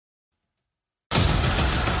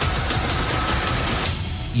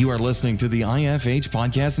You are listening to the IFH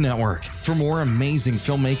Podcast Network. For more amazing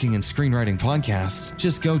filmmaking and screenwriting podcasts,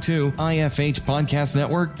 just go to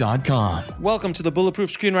ifhpodcastnetwork.com. Welcome to the Bulletproof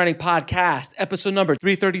Screenwriting Podcast, episode number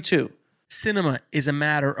 332. Cinema is a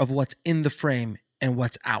matter of what's in the frame and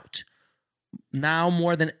what's out. Now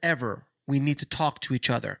more than ever, we need to talk to each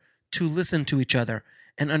other, to listen to each other,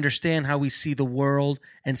 and understand how we see the world,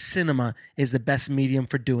 and cinema is the best medium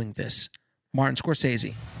for doing this. Martin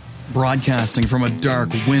Scorsese. Broadcasting from a dark,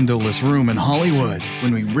 windowless room in Hollywood,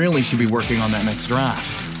 when we really should be working on that next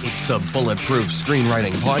draft. It's the Bulletproof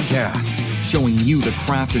Screenwriting Podcast, showing you the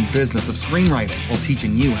craft and business of screenwriting while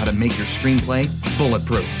teaching you how to make your screenplay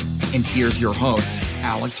bulletproof. And here's your host,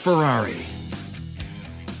 Alex Ferrari.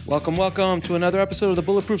 Welcome to another episode of the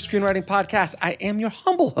Bulletproof Screenwriting Podcast. I am your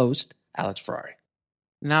humble host, Alex Ferrari.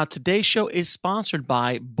 Now, today's show is sponsored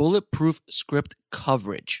by Bulletproof Script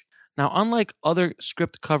Coverage. Now, unlike other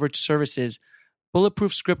script coverage services,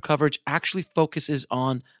 Bulletproof Script Coverage actually focuses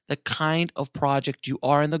on the kind of project you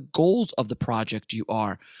are and the goals of the project you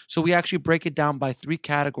are. So we actually break it down by three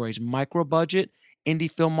categories: micro budget, indie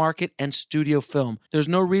film market, and studio film. There's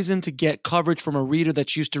no reason to get coverage from a reader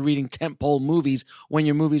that's used to reading tentpole movies when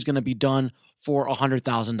your movie's going to be done for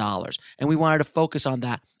 $100,000. And we wanted to focus on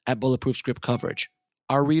that at Bulletproof Script Coverage.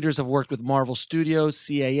 Our readers have worked with Marvel Studios,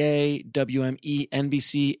 CAA, WME,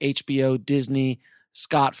 NBC, HBO, Disney,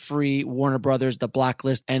 Scott Free, Warner Brothers, The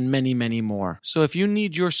Blacklist, and many, many more. So if you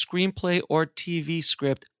need your screenplay or TV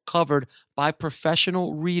script covered by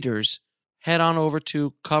professional readers, head on over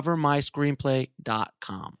to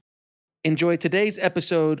covermyscreenplay.com. Enjoy today's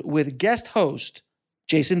episode with guest host,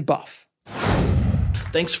 Jason Buff.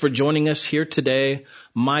 Thanks for joining us here today.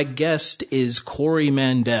 My guest is Corey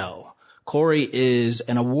Mandell. Corey is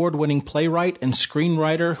an award-winning playwright and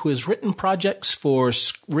screenwriter who has written projects for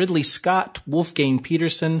Ridley Scott, Wolfgang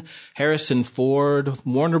Peterson, Harrison Ford,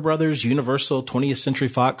 Warner Brothers, Universal, 20th Century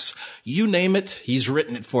Fox. You name it, he's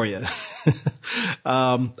written it for you.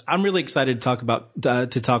 I'm really excited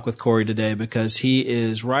to talk with Corey today because he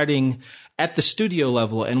is writing at the studio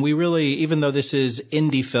level. And we really, even though this is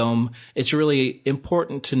indie film, it's really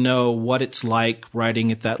important to know what it's like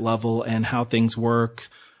writing at that level and how things work.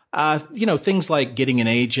 Things like getting an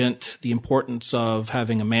agent, the importance of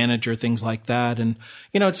having a manager, things like that. And,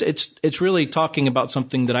 it's really talking about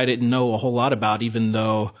something that I didn't know a whole lot about, even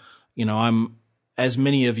though, I'm, as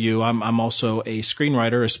many of you, I'm also a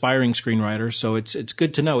screenwriter, aspiring screenwriter. So it's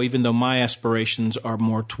good to know, even though my aspirations are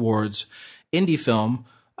more towards indie film.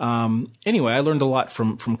 Anyway, I learned a lot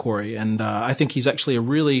from Corey, and, I think he's actually a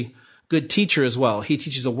really good teacher as well. He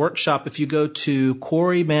teaches a workshop. If you go to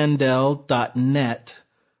coreymandell.net,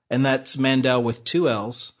 and that's Mandel with two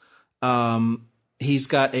L's. He's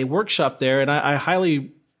got a workshop there, and I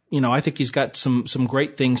highly, I think he's got some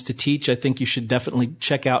great things to teach. I think you should definitely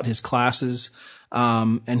check out his classes.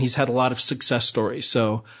 And he's had a lot of success stories.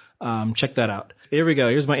 So, check that out. Here we go.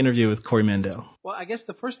 Here's my interview with Corey Mandell. Well, I guess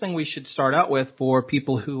the first thing we should start out with for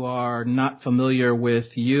people who are not familiar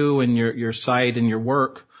with you and your site and your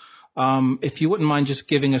work, if you wouldn't mind just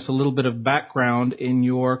giving us a little bit of background in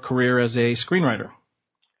your career as a screenwriter.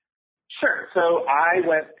 Sure. So I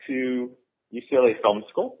went to UCLA Film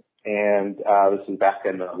School, and this was back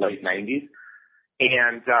in the late 90s,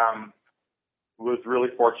 and was really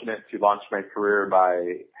fortunate to launch my career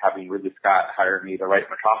by having Ridley Scott hire me to write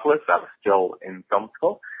Metropolis. I was still in film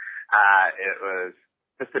school. It was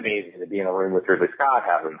just amazing to be in a room with Ridley Scott,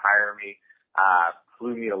 have him hire me,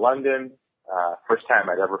 flew me to London. First time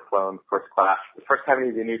I'd ever flown first class. The first time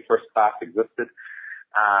he knew first class existed.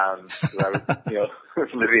 I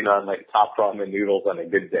was, living on like top ramen noodles on a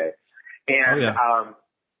good day. And,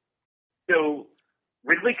 so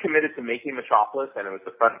Ridley committed to making Metropolis, and it was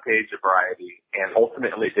the front page of Variety, and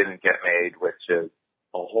ultimately didn't get made, which is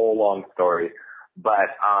a whole long story. But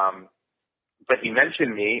he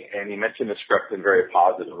mentioned me, and he mentioned the script in very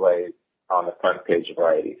positive ways on the front page of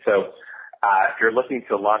Variety. So, if you're looking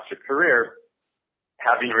to launch a career,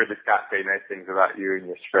 having Ridley Scott say nice things about you and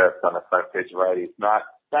your script on the front page of Variety is not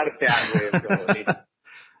a bad way of going.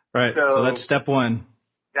 Right. So that's step one.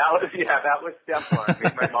 That was step one.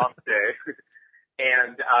 Made my mom's day.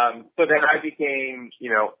 And so then I became,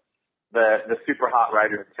 the super hot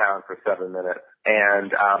writer in town for 7 minutes.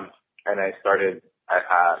 And I started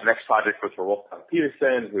next project was for Wolfgang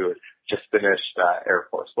Peterson, who had just finished Air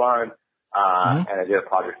Force One. And I did a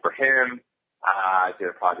project for him. I did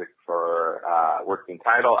a project for Working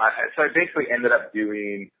Title. So I basically ended up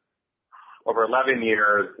doing, over 11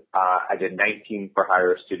 years, I did 19 for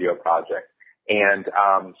hire studio projects. And,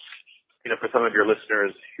 for some of your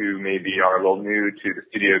listeners who maybe are a little new to the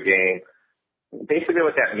studio game, basically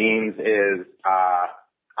what that means is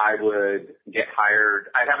I would get hired.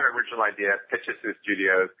 I'd have an original idea, pitch it to the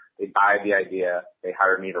studios. They'd buy the idea. They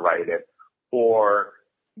hired me to write it. Or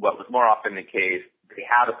what was more often the case, they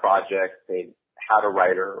had a project. They had a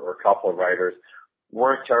writer or a couple of writers,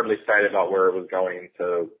 weren't terribly excited about where it was going.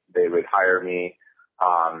 So they would hire me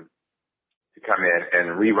to come in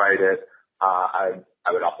and rewrite it.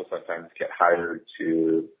 I would also sometimes get hired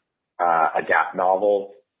to adapt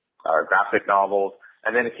novels or graphic novels.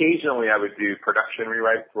 And then occasionally I would do production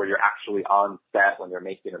rewrites where you're actually on set when they're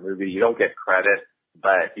making a movie. You don't get credit,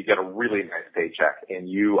 but you get a really nice paycheck, and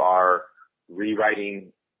you are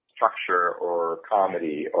rewriting structure or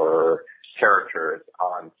comedy or characters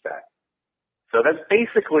on set. So that's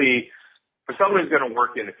basically, for someone who's going to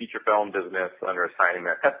work in the feature film business under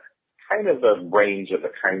assignment, that's kind of the range of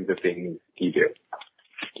the kinds of things you do.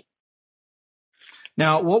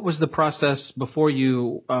 Now, what was the process before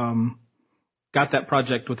you got that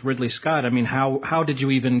project with Ridley Scott? I mean, how did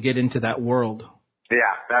you even get into that world?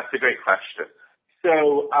 Yeah, that's a great question.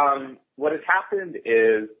 So what has happened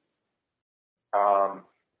is I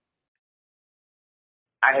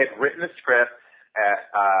had written a script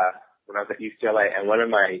when I was at UCLA, and one of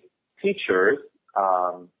my teachers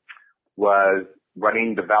was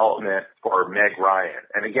running development for Meg Ryan.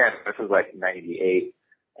 And again, this was like 98,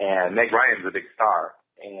 and Meg Ryan's a big star.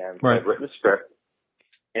 And right. I'd written a script,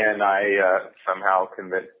 and I somehow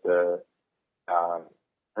convinced her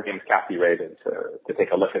name's Kathy Raven to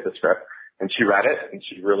take a look at the script. And she read it, and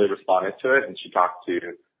she really responded to it, and she talked to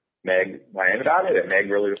Meg Ryan about it, and Meg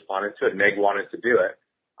really responded to it. Meg wanted to do it.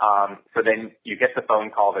 So then you get the phone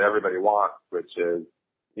call that everybody wants, which is,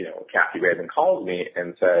 Kathy Raven calls me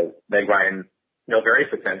and says, Meg Ryan, very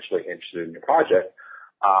potentially interested in your project.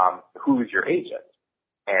 Who's your agent?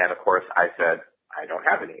 And of course I said, I don't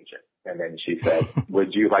have an agent. And then she said,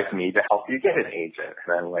 would you like me to help you get an agent?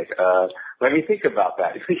 And I'm like, let me think about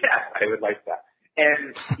that. Yeah, I would like that.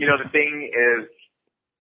 And, the thing is,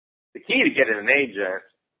 the key to getting an agent,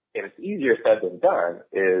 and it's easier said than done,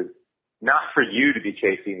 is not for you to be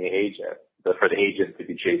chasing the agent, but for the agent to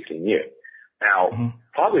be chasing you. Now,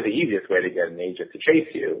 probably the easiest way to get an agent to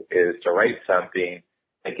chase you is to write something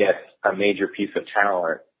that gets a major piece of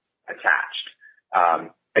talent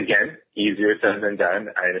attached. Again, easier said than done.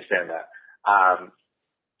 I understand that.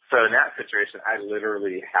 So in that situation, I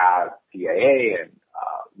literally had CAA and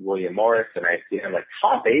William Morris and ICM, like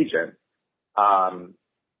top agents,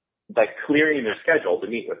 like clearing their schedule to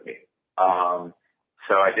meet with me.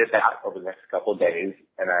 So I did that over the next couple of days,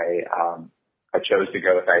 and I chose to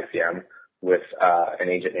go with ICM with an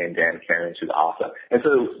agent named Dan Cairns, who's awesome. And so,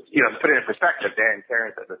 to put it in perspective, Dan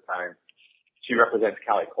Cairns at this time, she represents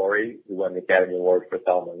Callie Corey, who won the Academy Award for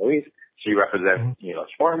Thelma and Louise. She represents,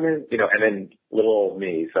 Foreman, and then little old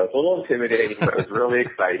me. So it's a little intimidating, but it was really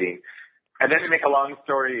exciting. And then to make a long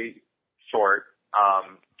story short,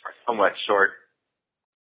 or somewhat short,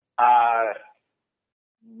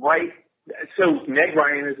 so Meg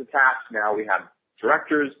Ryan is attached. Now we have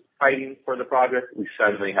directors fighting for the project. We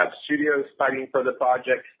suddenly have studios fighting for the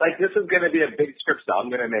project. Like, this is going to be a big script sale. I'm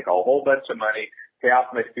going to make a whole bunch of money, pay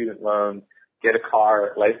off my student loans, get a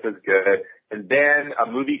car, life is good. And then a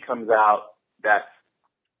movie comes out that's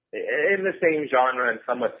in the same genre and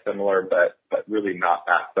somewhat similar, but really not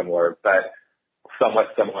that similar, but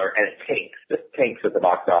somewhat similar, and it tanks at the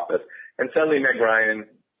box office. And suddenly Meg Ryan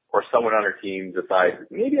or someone on her team decides,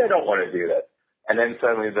 maybe I don't want to do this. And then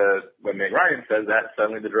suddenly when Meg Ryan says that,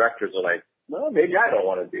 suddenly the directors are like, well, maybe I don't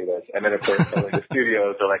want to do this. And then of course suddenly the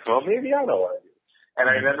studios are like, well, maybe I don't want to do this.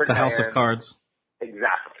 And I remember the House of Cards.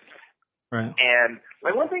 Exactly. Right. And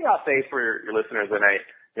one thing I'll say for your listeners, and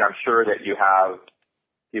I'm sure that you have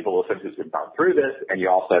people listening who've gone through this, and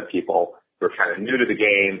you also have people who are kind of new to the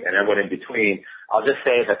game and everyone in between. I'll just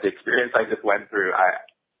say that the experience I just went through, I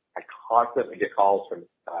constantly get calls from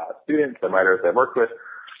students and writers I work with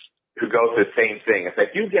who go through the same thing. It's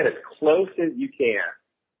like, you get as close as you can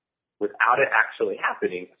without it actually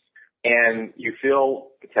happening, and you feel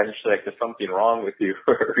potentially like there's something wrong with you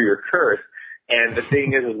or you're cursed. And the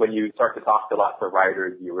thing is when you start to talk to lots of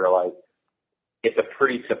writers, you realize it's a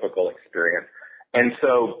pretty typical experience. And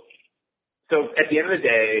so at the end of the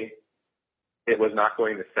day, it was not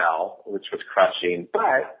going to sell, which was crushing.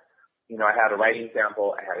 But, I had a writing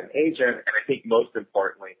sample, I had an agent, and I think most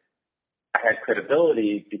importantly, I had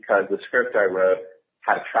credibility because the script I wrote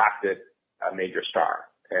had attracted a major star.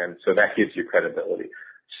 And so that gives you credibility.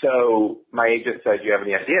 So my agent said, do you have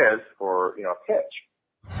any ideas for, a pitch?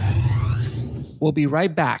 We'll be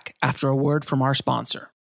right back after a word from our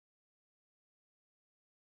sponsor.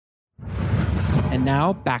 And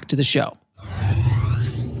now back to the show.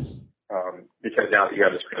 Because now that you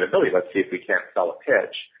have this credibility, let's see if we can't sell a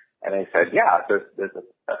pitch. And I said, yeah, there's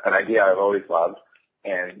an idea I've always loved.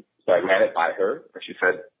 And so I ran it by her, and she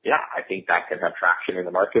said, yeah, I think that can have traction in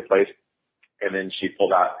the marketplace. And then she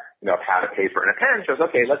pulled out, a pad of paper and a pen. She goes,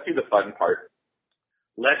 okay, let's do the fun part.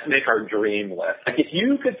 Let's make our dream list. Like, if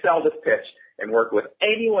you could sell this pitch and work with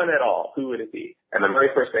anyone at all, who would it be? And the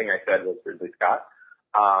very first thing I said was Ridley Scott.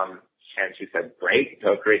 And she said, great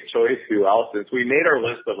choice. Who else? And so we made our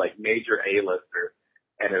list of like major A-listers,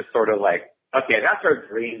 and it was sort of like, okay, that's our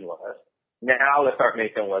dream list. Now let's start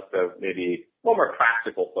making a list of maybe more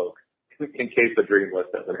practical folks in case the dream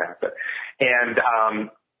list doesn't happen.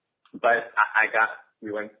 And, but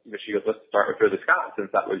she goes, let's start with Ridley Scott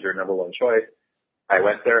since that was your number one choice. I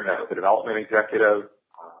went there, met with the development executive.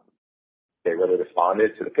 They really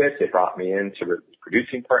responded to the pitch. They brought me in to the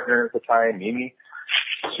producing partner at the time, Mimi.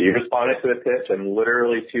 She responded to the pitch, and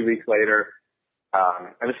literally 2 weeks later,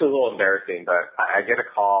 and this is a little embarrassing, but I get a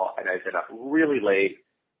call, and I've been up really late,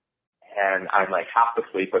 and I'm like half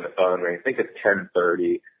asleep when the phone rings. I think it's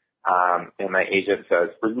 10:30, and my agent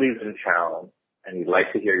says, Ridley's in town, and he'd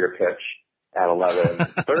like to hear your pitch at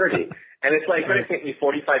 11:30. And it's like going to take me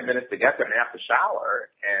 45 minutes to get there, and I have to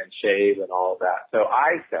shower and shave and all of that. So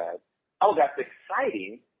I said, oh, that's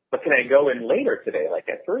exciting, but can I go in later today, like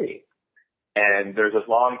at 3? And there's this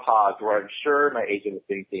long pause where I'm sure my agent is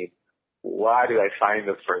thinking, why did I find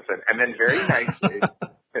this person? And then very nicely,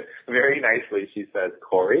 she says,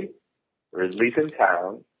 Corey, Ridley's in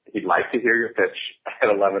town. He'd like to hear your pitch at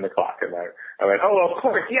 11 o'clock. And I went, oh, of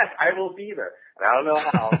course, yes, I will be there. And I don't know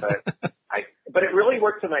how, but it really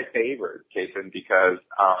worked to my favor, Jason, because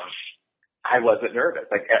I wasn't nervous.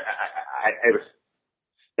 Like I was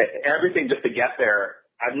everything just to get there.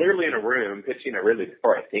 I'm literally in a room pitching it Ridley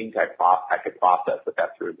before I think I could process that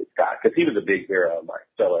that's Ridley Scott, because he was a big hero of mine,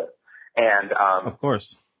 still is. And of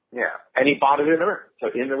course, yeah. And he bought it in the room.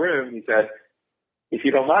 So in the room, he said, if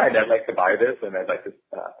you don't mind, I'd like to buy this, and I'd like to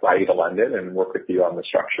fly you to London and work with you on the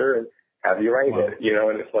structure and have you write it.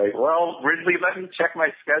 And it's like, well, Ridley, let me check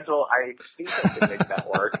my schedule. I think I can make that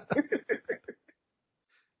work.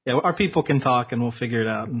 Yeah, our people can talk, and we'll figure it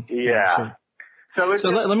out. Yeah. Sure. So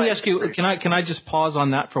let me ask you, can I just pause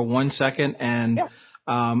on that for 1 second? And yeah.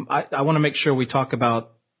 I want to make sure we talk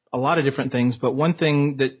about a lot of different things, but one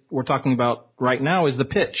thing that we're talking about right now is the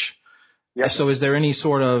pitch. Yeah. So is there any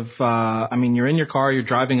sort of, you're in your car, you're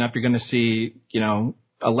driving up, you're going to see,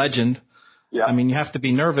 a legend. Yeah. You have to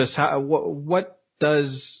be nervous. What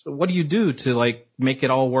do you do to like make it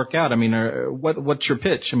all work out? What's your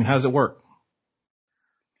pitch? How does it work?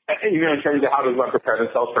 In terms of how does one prepare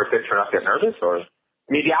themselves for a pitch or not get nervous, or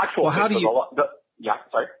the actual. Well, how do you? Yeah,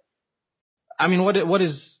 sorry.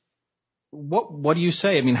 What do you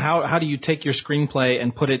say? How do you take your screenplay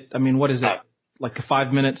and put it? What is it? Like a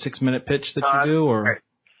 5-minute, 6-minute pitch that you do, or? Right.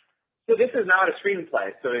 So this is not a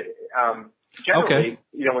screenplay. So generally,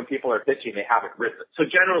 when people are pitching, they have it written. So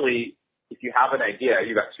generally, if you have an idea,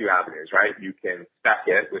 you've got two avenues, right? You can spec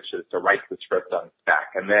it, which is to write the script on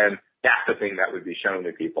spec, and then that's the thing that would be shown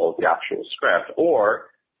to people, the actual script. Or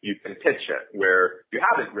you can pitch it, where you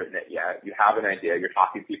haven't written it yet, you have an idea, you're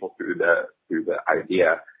talking people through the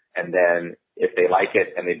idea, and then if they like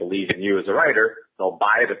it and they believe in you as a writer, they'll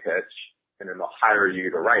buy the pitch, and then they'll hire you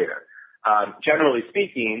to write it. Generally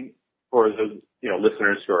speaking, for those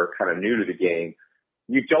listeners who are kind of new to the game,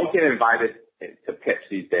 you don't get invited to pitch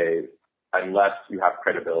these days unless you have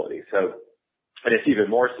credibility. So, and it's even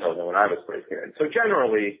more so than when I was breaking in. So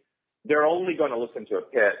generally, they're only going to listen to a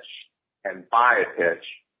pitch and buy a pitch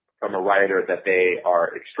from a writer that they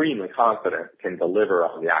are extremely confident can deliver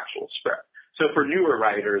on the actual script. So for newer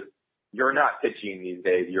writers, you're not pitching these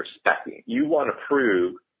days, you're speccing. You want to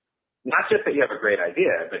prove not just that you have a great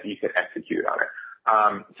idea, but you can execute on it.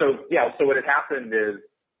 So what had happened is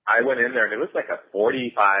I went in there and it was like a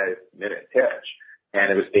 45-minute pitch, and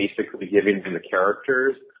it was basically giving them the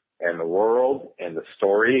characters and the world and the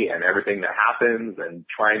story and everything that happens and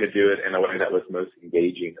trying to do it in a way that was most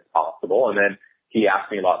engaging as possible. And then he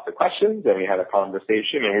asked me lots of questions, and we had a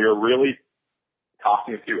conversation, and we were really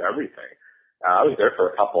talking through everything. I was there for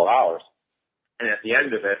a couple of hours. And at the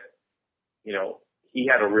end of it,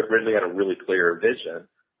 Ridley had a really clear vision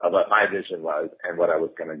of what my vision was and what I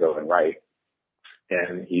was going to go and write.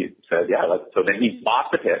 And he said, so then he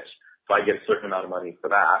bought the pitch, so I get a certain amount of money for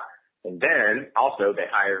that. And then also they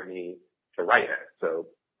hire me to write it, so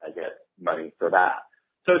I get money for that.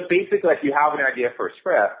 So it's basically like you have an idea for a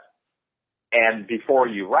script, and before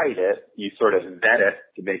you write it, you sort of vet it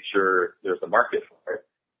to make sure there's a market for it.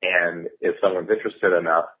 And if someone's interested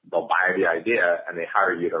enough, they'll buy the idea and they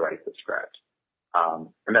hire you to write the script.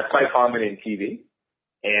 And that's quite common in TV.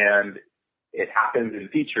 And It happens in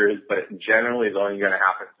features, but it generally is only going to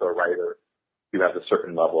happen to a writer who has a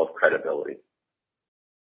certain level of credibility.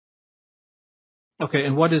 Okay,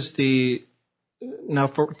 and what is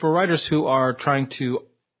now for writers who are trying to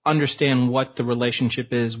understand what the relationship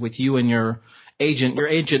is with you and your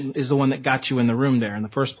agent is the one that got you in the room there in the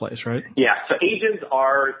first place, right? Yeah, so agents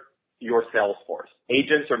are your sales force.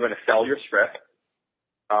 Agents are going to sell your script,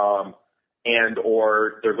 and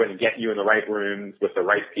or they're going to get you in the right rooms with the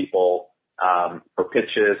right people for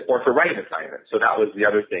pitches or for writing assignments. So that was the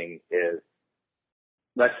other thing is,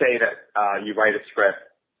 let's say that you write a script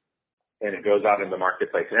and it goes out in the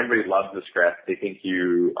marketplace and everybody loves the script. They think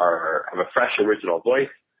you have a fresh original voice,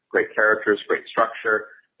 great characters, great structure,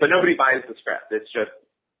 but nobody buys the script.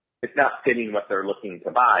 It's not fitting what they're looking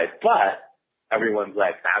to buy, but everyone's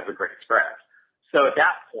like, that's a great script. So at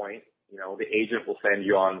that point, the agent will send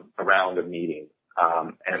you on a round of meetings.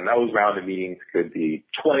 And those round of meetings could be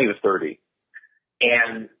 20 to 30.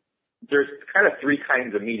 And there's kind of three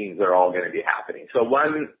kinds of meetings that are all going to be happening. So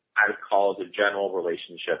one I would call is a general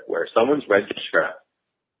relationship where someone's read your script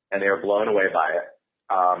and they are blown away by it.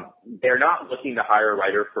 They're not looking to hire a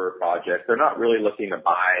writer for a project. They're not really looking to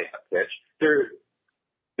buy a pitch.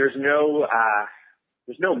 There's no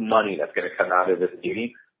money that's going to come out of this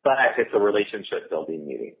meeting, but it's a relationship building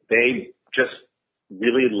meeting. They just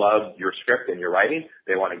really love your script and your writing.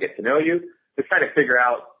 They want to get to know you. They're trying to figure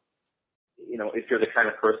out, if you're the kind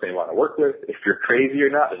of person they want to work with, if you're crazy or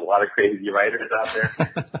not. There's a lot of crazy writers out there.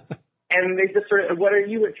 And they just sort of, what are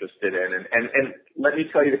you interested in? And let me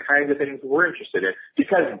tell you the kinds of things we're interested in.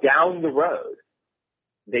 Because down the road,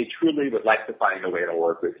 they truly would like to find a way to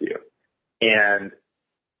work with you. And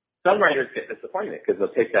some writers get disappointed because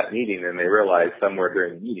they'll take that meeting and they realize somewhere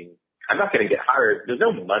during the meeting, I'm not going to get hired. There's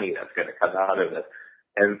no money that's going to come out of this.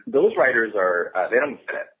 And those writers they don't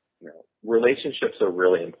get it. Relationships are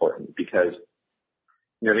really important because,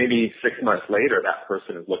 maybe 6 months later, that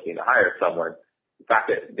person is looking to hire someone. The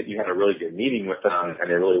fact that you had a really good meeting with them and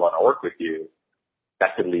they really want to work with you,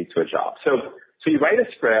 that could lead to a job. So you write a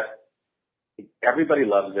script. Everybody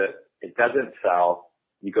loves it. It doesn't sell.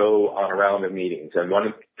 You go on a round of meetings, and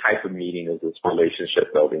one type of meeting is this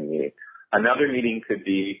relationship building meeting. Another meeting could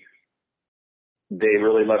be they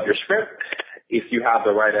really love your script. If you have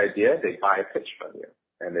the right idea, they buy a pitch from you,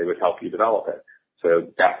 and they would help you develop it.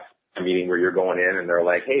 So that's a meeting where you're going in, and they're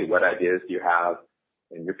like, hey, what ideas do you have?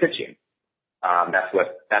 And you're pitching. That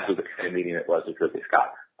was the kind of meeting it was with Ridley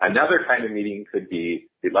Scott. Another kind of meeting could be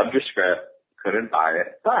they loved your script, couldn't buy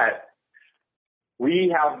it, but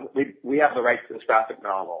we have the rights to this graphic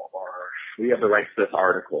novel, or we have the rights to this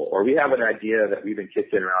article, or we have an idea that we've been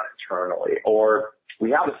kicking around internally, or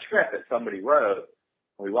we have a script that somebody wrote,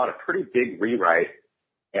 and we want a pretty big rewrite,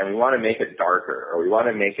 and we want to make it darker, or we want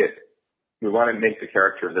to make the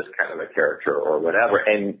character this kind of a character, or whatever,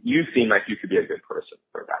 and you seem like you could be a good person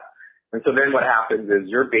for that. And so then what happens is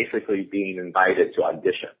you're basically being invited to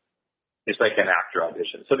audition. It's like an actor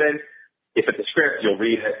audition. So then, if it's a script, you'll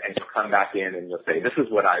read it and you'll come back in and you'll say, this is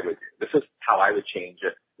what I would do. This is how I would change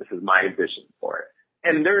it. This is my vision for it.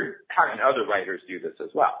 And they're having other writers do this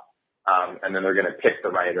as well. And then they're going to pick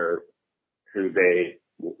the writer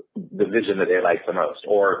the vision that they like the most.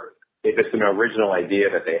 Or if it's an original idea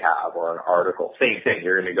that they have or an article, same thing.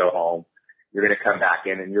 You're going to go home. You're going to come back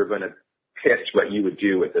in and you're going to pitch what you would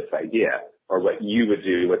do with this idea or what you would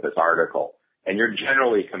do with this article. And you're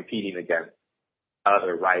generally competing against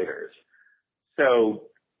other writers. So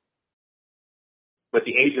what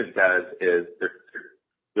the agent does is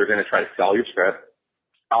they're going to try to sell your script.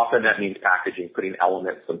 Often that means packaging, putting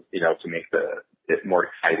elements of, to make it more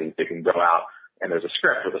exciting. They can go out and there's a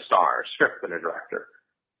script with a star, a script and a director.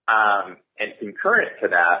 And concurrent to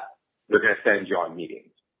that, they're going to send you on meetings.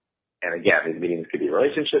 And again, these meetings could be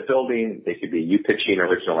relationship building. They could be you pitching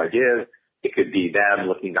original ideas. It could be them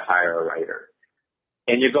looking to hire a writer.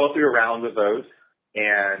 And you go through a round of those.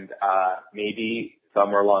 And maybe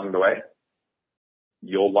somewhere along the way,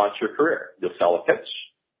 you'll launch your career. You'll sell a pitch.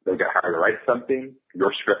 They'll get hired to write something.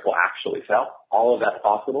 Your script will actually sell. All of that's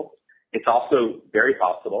possible. It's also very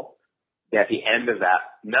possible that at the end of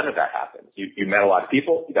that, none of that happens. You met a lot of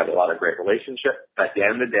people. You got a lot of great relationships. But at the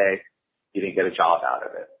end of the day, you didn't get a job out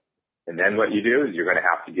of it. And then what you do is you're going to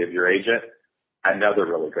have to give your agent another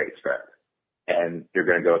really great script. And you're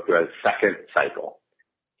going to go through a second cycle.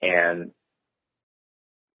 And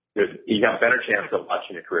you have a better chance of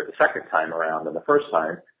launching your career the second time around than the first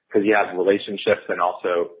time because you have relationships and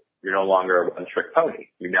also you're no longer a one-trick pony.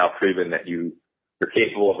 You've now proven that you're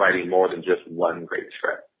capable of writing more than just one great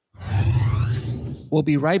script. We'll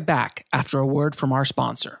be right back after a word from our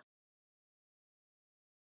sponsor.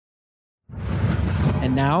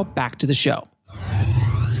 And now back to the show.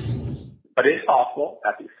 But it's possible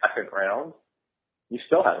at the second round, you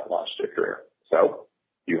still haven't launched your career. So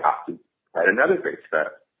you have to write another great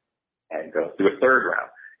script and go through a third round.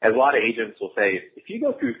 As a lot of agents will say, if you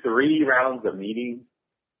go through 3 rounds of meetings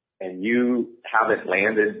and you haven't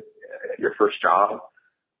landed your first job,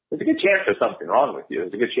 there's a good chance there's something wrong with you.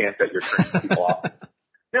 There's a good chance that you're turning people off.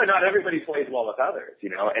 No, not everybody plays well with others, you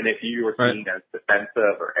know, and if you were seen as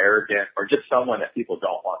defensive or arrogant or just someone that people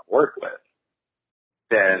don't want to work with,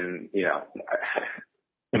 then, you know,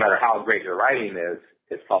 no matter how great your writing is,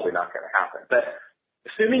 it's probably not going to happen. But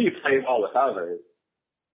assuming you play well with others,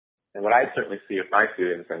 and what I certainly see with my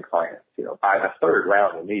students and clients, you know, by the third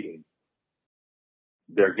round of meeting,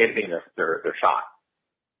 they're getting their shot.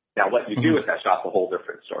 Now, what you do with that shot's a whole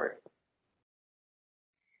different story.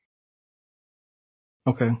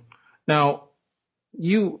 Okay. Now,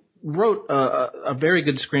 you wrote a very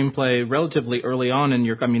good screenplay relatively early on in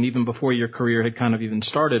your, I mean, even before your career had kind of even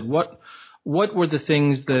started. What were the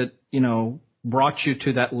things that, you know, brought you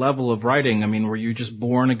to that level of writing? I mean, were you just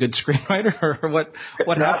born a good screenwriter, or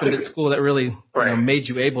what happened at school that really you know, made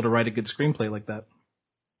you able to write a good screenplay like that?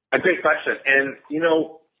 A great question. And, you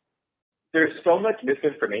know, there's so much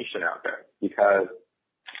misinformation out there because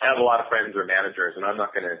I have a lot of friends who are managers, and I'm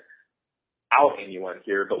not going to out anyone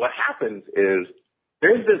here, but what happens is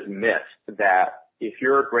there's this myth that if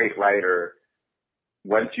you're a great writer,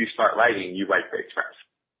 once you start writing, you write great scripts.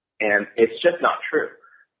 And it's just not true.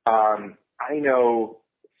 I know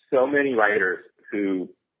so many writers who,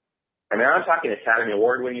 I mean, I'm talking Academy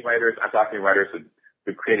Award-winning writers. I'm talking writers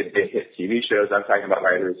who created big hit TV shows. I'm talking about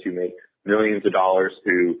writers who make millions of dollars,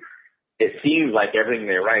 who it seems like everything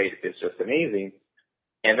they write is just amazing.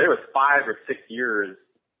 And there was 5 or 6 years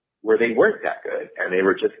where they weren't that good, and they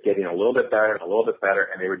were just getting a little bit better and a little bit better,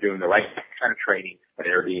 and they were doing the right kind of training, and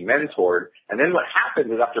they were being mentored. And then what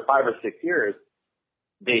happens is after 5 or 6 years,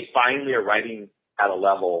 they finally are writing at a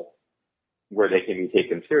level where they can be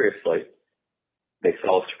taken seriously. They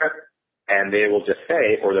sell a script, and they will just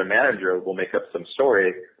say, or their manager will make up some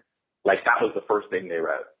story like that was the first thing they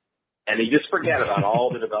wrote. And they just forget about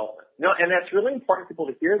all the development. No, and that's really important for people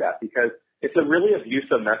to hear that, because it's a really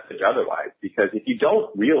abusive message otherwise, because if you don't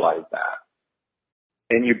realize that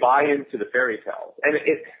and you buy into the fairy tales, and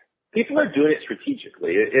people are doing it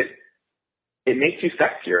strategically, it makes you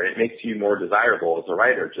sexier. It makes you more desirable as a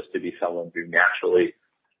writer, just to be someone who naturally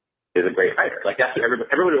is a great writer. Like that's what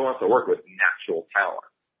everybody wants to work with natural talent.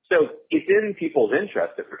 So it's in people's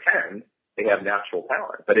interest to pretend they have natural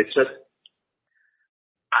talent, but it's just,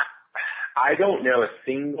 I don't know a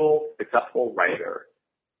single successful writer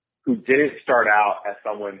who didn't start out as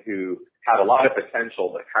someone who had a lot of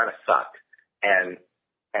potential but kind of sucked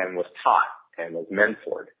and was taught and was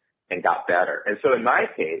mentored and got better. And so in my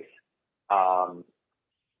case,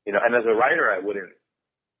 you know, and as a writer, I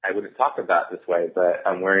wouldn't talk about it this way, but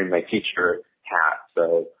I'm wearing my teacher hat.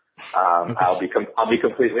 So, I'll be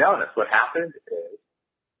completely honest. What happened is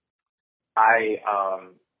I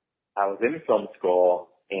was in film school,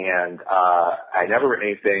 and I never written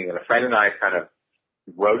anything, and a friend and I kind of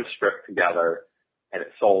wrote a script together, and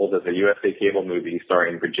it sold as a USA Cable movie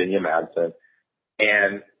starring Virginia Madsen.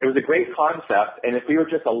 And it was a great concept, and if we were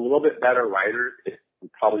just a little bit better writers, we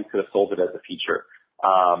probably could have sold it as a feature.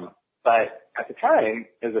 But at the time,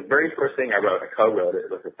 it was the very first thing I wrote. I co-wrote it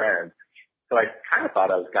with a friend. So I kind of thought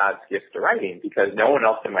I was God's gift to writing, because no one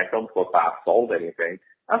else in my film school class sold anything.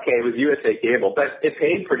 Okay, it was USA Cable, but it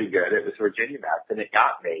paid pretty good. It was Virginia Madsen. It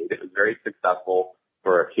got made. It was very successful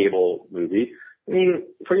for a cable movie. I mean,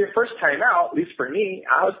 for your first time out, at least for me,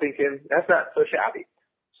 I was thinking, that's not so shabby.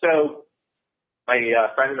 So my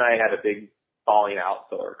friend and I had a big falling out,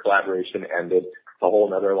 so our collaboration ended. It's a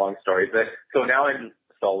whole other long story. But so now I'm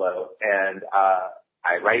solo, and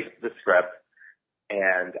I write the script,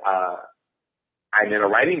 and I'm in a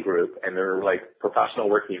writing group, and there were like professional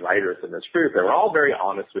working writers in this group. They were all very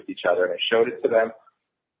honest with each other, and I showed it to them.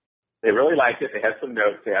 They really liked it. They had some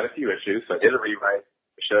notes. They had a few issues, so I did a rewrite.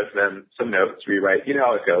 I showed them some notes, rewrite. You know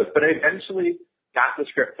how it goes. But I eventually got the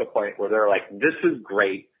script to a point where they're like, this is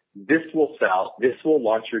great. This will sell. This will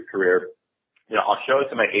launch your career. You know, I'll show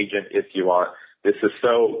it to my agent if you want. This is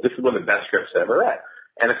one of the best scripts I've ever read.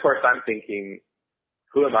 And of course, I'm thinking,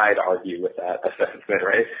 who am I to argue with that assessment,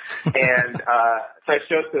 right? And so I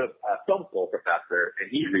showed it to a film school professor,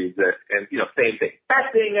 and he reads it, and, you know, same thing.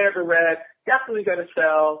 Best thing I ever read, definitely going to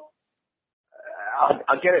sell.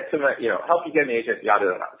 I'll get it to my, you know, help you get an agent, yada,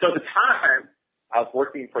 yada. So at the time, I was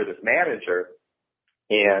working for this manager,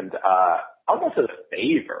 and almost as a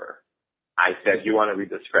favor, I said, you want to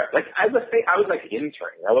read the script? Like, I was like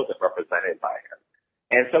interning. I wasn't represented by him.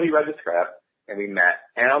 And so he read the script. and we met.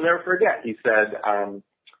 And I'll never forget, he said,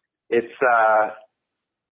 it's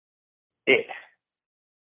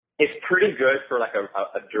pretty good for like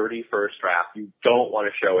a dirty first draft. You don't want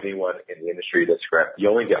to show anyone in the industry the script. You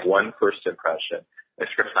only get one first impression. The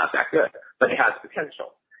script's not that good, but it has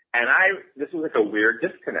potential. And this was like a weird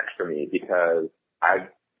disconnect for me because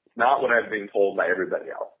it's not what I've been told by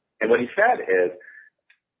everybody else. And what he said is,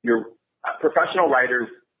 your professional writers,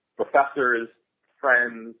 professors,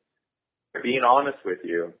 friends, are being honest with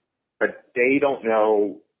you, but they don't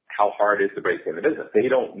know how hard it is to break into business. They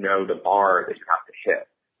don't know the bar that you have to hit.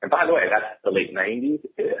 And by the way, that's the late 90s.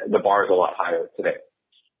 The bar is a lot higher today.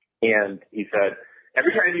 And he said,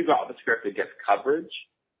 every time you go out the script, it gets coverage,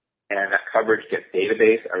 and that coverage gets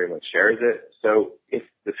database. Everyone shares it. So if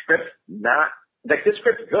the script's not, like this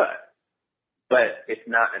script's good, but it's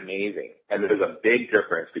not amazing. And there's a big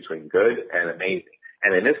difference between good and amazing.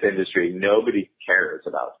 And in this industry, nobody cares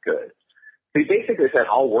about good. So he basically said,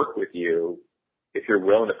 I'll work with you if you're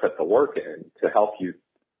willing to put the work in to help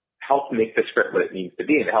make the script what it needs to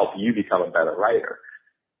be and to help you become a better writer.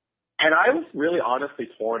 And I was really honestly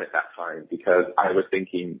torn at that time because I was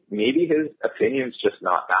thinking maybe his opinion's just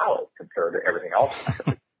not valid compared to everything else.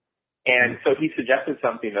 And so he suggested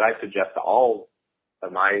something that I suggest to all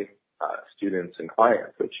of my students and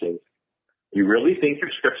clients, which is you really think your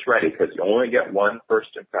script's ready because you only get one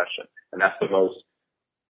first impression. And that's the most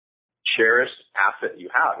cherished asset you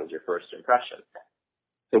have is your first impression.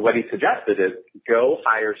 So what he suggested is go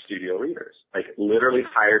hire studio readers, like literally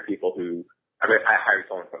hire people I hired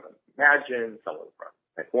someone from Imagine, someone from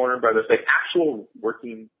like Warner Brothers, like actual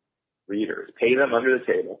working readers, pay them under the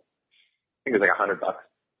table. I think it was like $100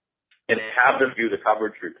 and have them do the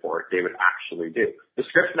coverage report they would actually do. The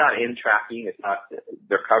script's not in tracking. It's not,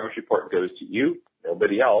 their coverage report goes to you,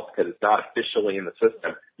 nobody else, because it's not officially in the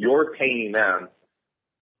system. You're paying them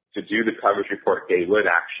to do the coverage report they would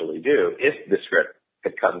actually do if the script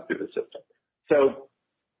had come through the system. So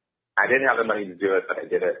I didn't have the money to do it, but I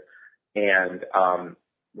did it. And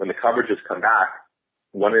when the coverages come back,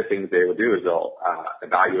 one of the things they will do is they'll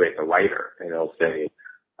evaluate the writer, and they'll say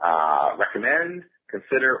recommend,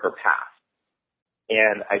 consider, or pass.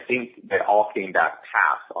 And I think they all came back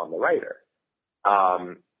pass on the writer,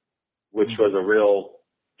 which was a real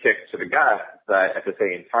kick to the gut. But at the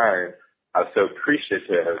same time, I was so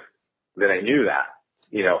appreciative that I knew that.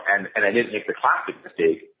 And I didn't make the classic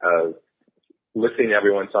mistake of listening to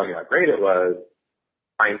everyone telling me how great it was,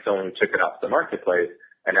 find someone who took it off the marketplace,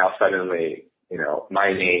 and now suddenly,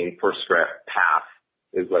 my name for script, pass,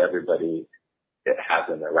 is what everybody has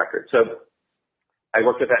in their record. So I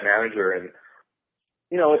worked with that manager, and,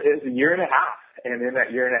 it was a year and a half. And in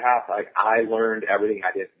that year and a half, I learned everything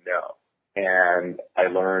I didn't know. And I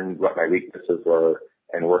learned what my weaknesses were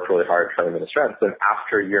and worked really hard to turn them into strengths. And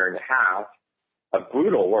after a year and a half of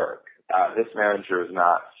brutal work, this manager was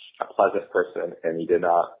not a pleasant person, and he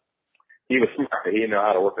was smart, but he didn't know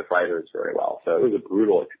how to work with writers very well. So it was a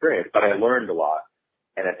brutal experience, but I learned a lot.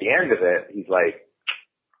 And at the end of it, he's like,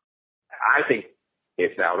 I think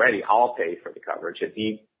it's now ready. I'll pay for the coverage. And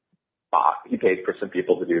he paid for some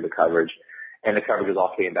people to do the coverage, and the coverages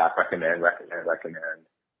all came back, recommend.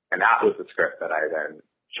 And that was the script that I then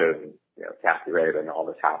showed, Kathy Raven, and all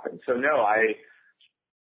this happened. So no,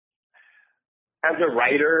 as a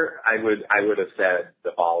writer, I would have said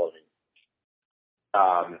the following.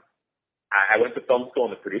 I went to film school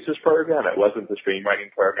in the producers program. It wasn't the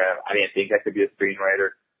screenwriting program. I didn't think I could be a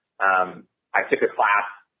screenwriter. I took a class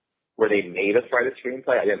where they made us write a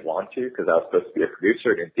screenplay. I didn't want to because I was supposed to be a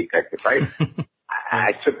producer. I didn't think I could write.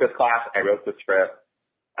 I took this class. I wrote the script.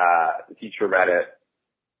 The teacher read it.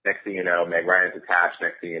 Next thing you know, Meg Ryan's attached.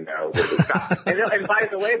 Next thing you know, we're just and by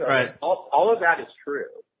the way, though, right. all of that is true.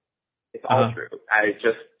 It's all true. I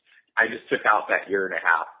just took out that year and a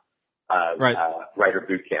half writer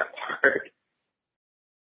boot camp part.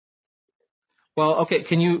 Well, okay.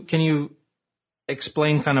 Can you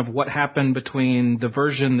explain kind of what happened between the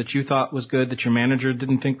version that you thought was good that your manager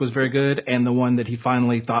didn't think was very good and the one that he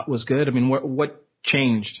finally thought was good? I mean, what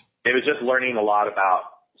changed? It was just learning a lot about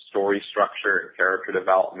story structure and character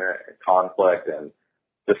development and conflict and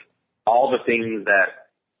just all the things that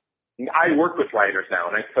I work with writers now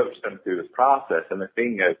and I coach them through this process. And the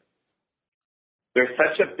thing is, there's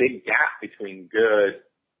such a big gap between good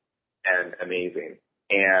and amazing.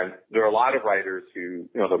 And there are a lot of writers who,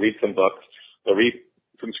 they'll read some books, they'll read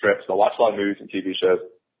some scripts, they'll watch a lot of movies and TV shows.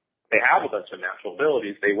 They have a bunch of natural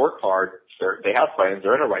abilities. They work hard. They have friends.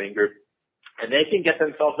 They're in a writing group. And they can get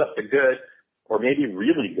themselves up to good or maybe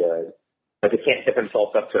really good, but they can't get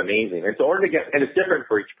themselves up to amazing. And so in order to and it's different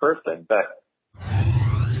for each person, but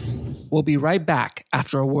We'll be right back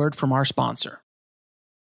after a word from our sponsor.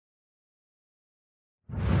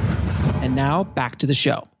 And now back to the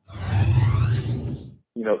show.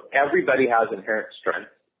 You know, everybody has inherent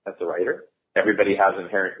strengths as a writer. Everybody has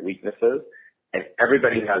inherent weaknesses, and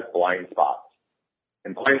everybody has blind spots.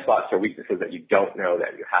 And blind spots are weaknesses that you don't know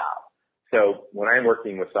that you have. So when I'm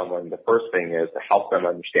working with someone, the first thing is to help them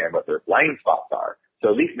understand what their blind spots are. So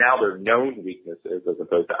at least now they're known weaknesses as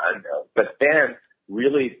opposed to unknown. But then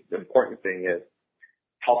really the important thing is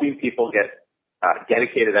helping people get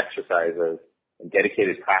dedicated exercises and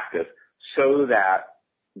dedicated practice so that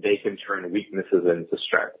they can turn weaknesses into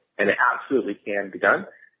strength. And it absolutely can be done.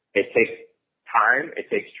 It takes time, it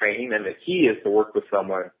takes training, and the key is to work with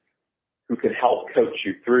someone who can help coach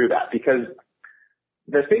you through that. Because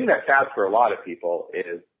the thing that's sad for a lot of people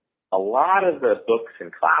is a lot of the books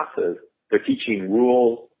and classes, they're teaching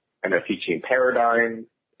rules and they're teaching paradigms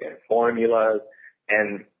and formulas.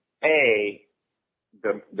 And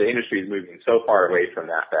the industry is moving so far away from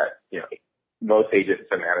that, you know, most agents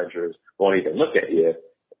and managers won't even look at you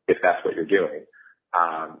if that's what you're doing,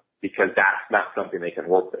 because that's not something they can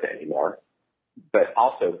work with anymore. But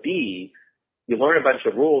also B, you learn a bunch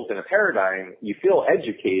of rules in a paradigm, you feel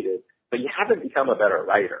educated, but you haven't become a better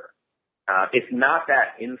writer. It's not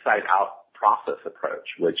that inside-out process approach,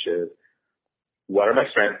 which is what are my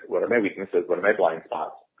strengths, what are my weaknesses, what are my blind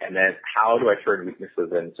spots, and then how do I turn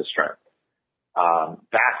weaknesses into strength?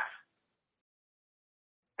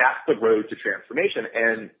 That's the road to transformation.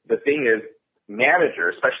 And the thing is,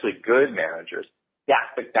 managers, especially good managers,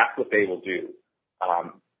 that's what they will do.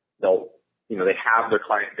 They have their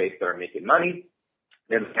client base that are making money,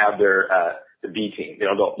 then they have their the B team. You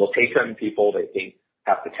know, they'll take some people they think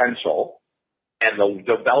have potential, and they'll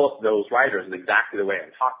develop those writers in exactly the way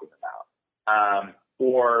I'm talking about.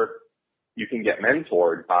 Or you can get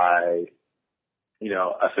mentored by, you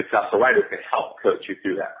know, a successful writer who can help coach you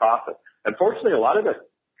through that process. Unfortunately, a lot of the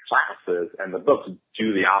classes and the books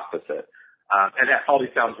do the opposite. And that probably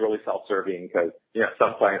sounds really self-serving because, you know, at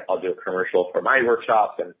some point I'll do a commercial for my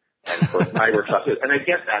workshops and for my workshops. And I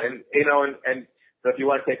get that. And, you know, and so if you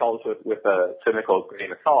want to take all this with a cynical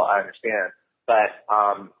grain of salt, I understand. But,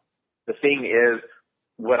 the thing is,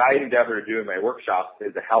 what I endeavor to do in my workshops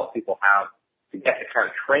is to help people to get the kind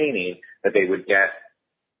of training that they would get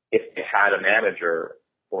if they had a manager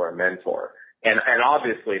or a mentor. And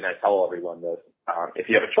obviously, and I tell everyone this, if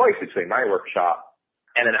you have a choice between my workshop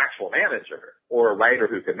and an actual manager or a writer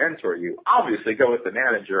who can mentor you, obviously go with the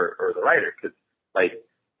manager or the writer because, like,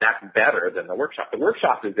 that's better than the workshop. The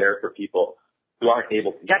workshop is there for people who aren't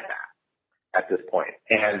able to get that at this point.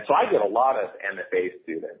 And so I get a lot of MFA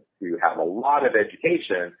students who have a lot of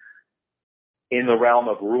education in the realm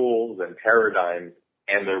of rules and paradigms,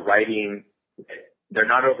 and they're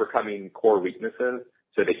not overcoming core weaknesses,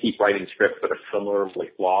 so they keep writing scripts that are similarly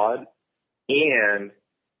flawed, and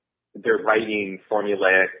they're writing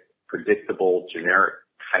formulaic, predictable, generic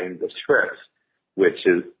kinds of scripts, which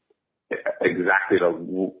is exactly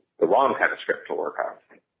the wrong kind of script to work on.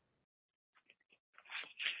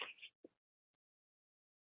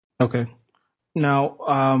 Okay. Now,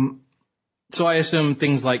 so I assume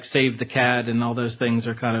things like Save the Cat and all those things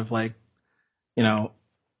are kind of like, you know,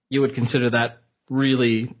 you would consider that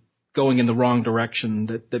really going in the wrong direction,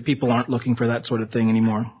 that people aren't looking for that sort of thing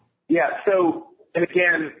anymore. Yeah. So, and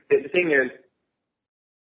again, the thing is,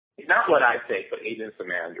 it's not what I say, but agents and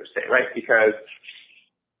managers say, right? Because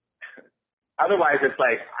otherwise it's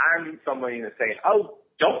like I'm somebody that's saying, oh,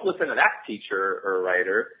 don't listen to that teacher or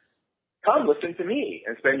writer. Come listen to me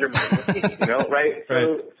and spend your money with me, you know, right?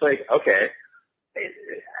 So it's like, okay,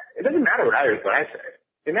 it doesn't matter what I say.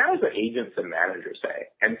 It matters what agents and managers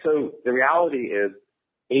say. And so the reality is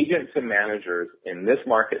agents and managers in this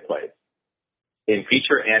marketplace, in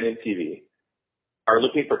feature and in TV, are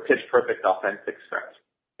looking for pitch perfect, authentic scripts.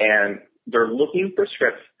 And they're looking for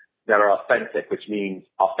scripts that are authentic, which means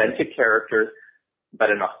authentic characters,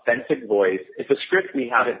 but an authentic voice. It's a script we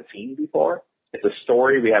haven't seen before. It's a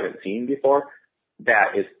story we haven't seen before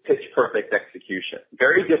that is pitch perfect execution.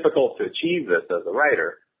 Very difficult to achieve this as a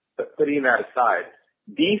writer, but putting that aside,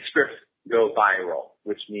 these scripts go viral,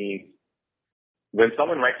 which means when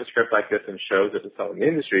someone writes a script like this and shows it to someone in the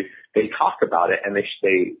industry, they talk about it and they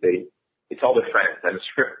tell their friends, and the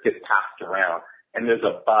script gets passed around and there's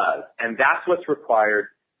a buzz. And that's what's required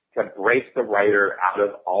to break the writer out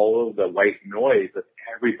of all of the white noise that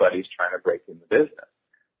everybody's trying to break in the business.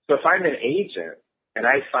 So if I'm an agent and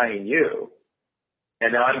I sign you,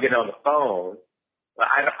 and now I'm getting on the phone,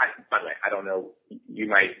 by the way, I don't know, you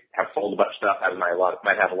might have sold a bunch of stuff,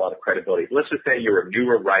 might have a lot of credibility. Let's just say you're a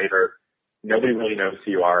newer writer nobody really knows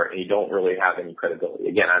who you are and you don't really have any credibility.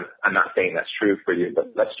 Again, I'm not saying that's true for you,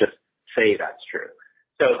 but let's just say that's true.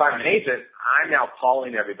 So if I'm an agent, I'm now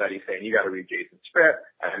calling everybody saying, you got to read Jason's script.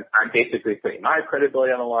 And I'm basically putting my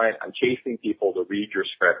credibility on the line. I'm chasing people to read your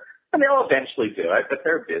script. And they'll eventually do it, but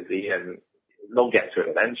they're busy and they'll get to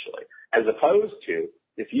it eventually. As opposed to,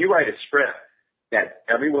 if you write a script that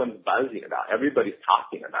everyone's buzzing about, everybody's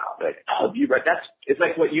talking about, like, oh, you read that's, it's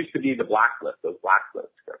like what used to be the blacklist, those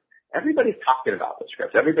blacklist scripts. Everybody's talking about those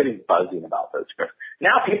scripts. Everybody's buzzing about those scripts.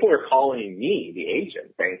 Now people are calling me, the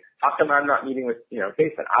agent, saying, how come I'm not meeting with,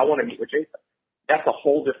 Jason? I want to meet with Jason. That's a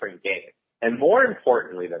whole different game. And more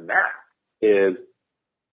importantly than that is,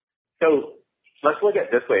 so let's look at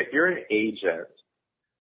it this way. If you're an agent,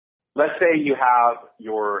 let's say you have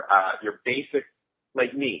your basic,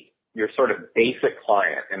 like me, your sort of basic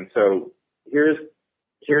client. And so here's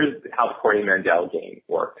how the Corey Mandell game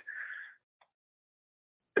worked.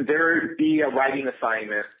 There'd be a writing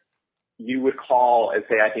assignment. You would call and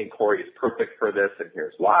say, I think Corey is perfect for this, and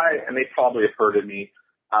here's why. And they probably have heard of me.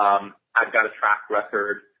 I've got a track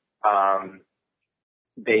record.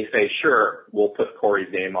 They say, sure, we'll put Corey's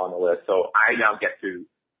name on the list. So I now get to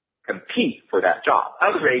compete for that job.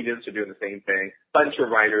 Other agents are doing the same thing. Bunch of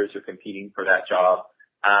writers are competing for that job.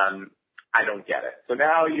 I don't get it. So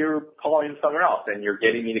now you're calling someone else and you're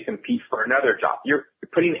getting me to compete for another job. You're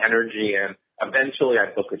putting energy in. Eventually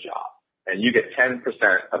I book a job and you get 10%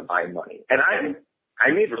 of my money. And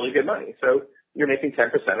I made really good money. So you're making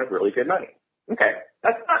 10% of really good money. Okay.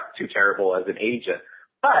 That's not too terrible as an agent.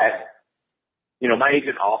 But, my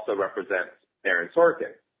agent also represents Aaron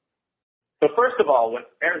Sorkin. So first of all, when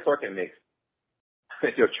Aaron Sorkin makes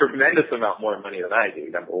a tremendous amount more money than I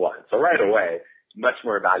do, number one. So right away, much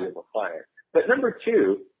more valuable client. But number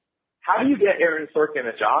two, how do you get Aaron Sorkin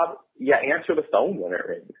a job? Yeah, answer the phone when it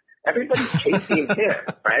rings. Everybody's chasing him,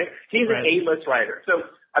 right? He's an A-list writer. So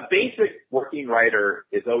a basic working writer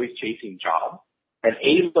is always chasing jobs. An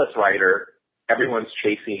A-list writer, everyone's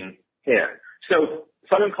chasing him. So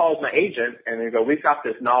someone calls my agent and they go, we've got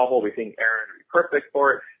this novel. We think Aaron would be perfect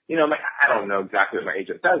for it. I don't know exactly what my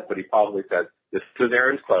agent says, but he probably says, this is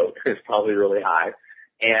Aaron's quote. It's probably really high.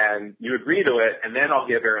 And you agree to it, and then I'll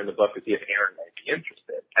give Aaron the book to see if Aaron might be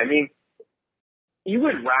interested. I mean, you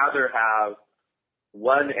would rather have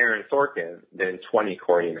one Aaron Sorkin than 20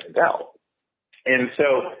 Corey Mandell. And so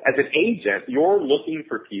as an agent, you're looking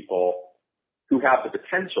for people who have the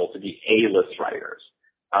potential to be A-list writers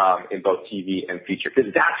in both TV and feature,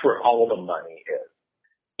 because that's where all the money is.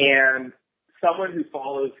 And someone who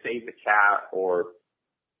follows Save the Cat or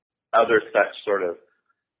other such sort of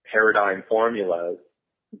paradigm formulas,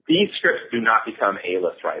 these scripts do not become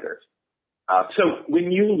A-list writers. So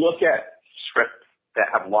when you look at scripts that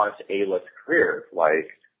have launched A-list careers, like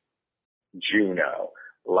Juno,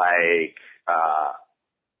 like,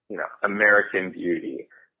 American Beauty,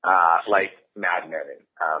 like Mad Men,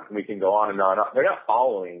 we can go on and on. They're not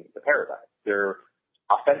following the paradigm. They're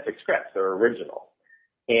authentic scripts. They're original.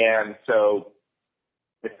 And so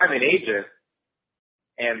if I'm an agent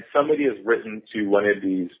and somebody has written to one of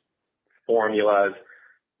these formulas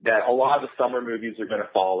that a lot of the summer movies are going to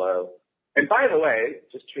follow. And by the way,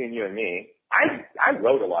 just between you and me, I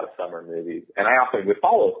wrote a lot of summer movies, and I often would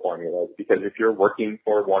follow formulas because if you're working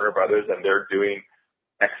for Warner Brothers and they're doing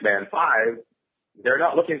X-Men 5, they're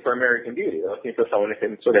not looking for American Beauty. They're looking for someone who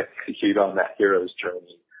can sort of execute on that hero's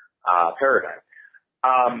journey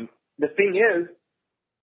paradigm. The thing is,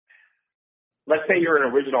 let's say you're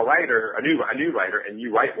an original writer, a new writer, and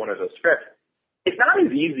you write one of those scripts. It's not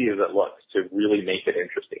as easy as it looks to really make it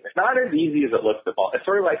interesting. It's not as easy as it looks to follow. It's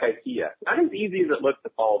sort of like IKEA. It's not as easy as it looks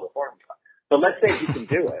to follow the formula. But let's say you can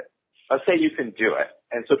do it. Let's say you can do it.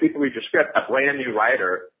 And so people read your script, a brand new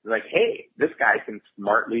writer, like, hey, this guy can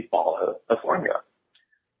smartly follow a formula.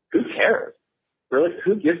 Who cares? Really,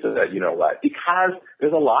 who gives a you know what? Because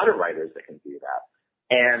there's a lot of writers that can do that.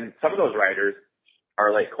 And some of those writers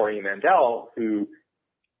are like Corey Mandell, who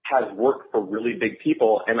has worked for really big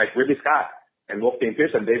people, and like Ridley Scott and Wolfgang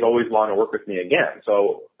Pearson, they've always wanted to work with me again.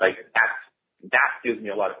 So like that gives me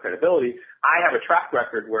a lot of credibility. I have a track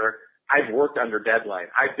record where I've worked under deadline.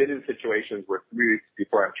 I've been in situations where 3 weeks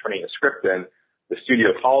before I'm turning a script in, the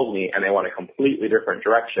studio calls me and they want a completely different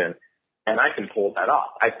direction, and I can pull that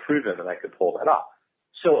off. I've proven that I could pull that off.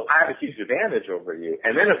 So I have a huge advantage over you.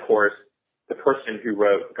 And then, of course, the person who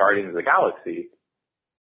wrote Guardians of the Galaxy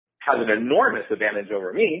has an enormous advantage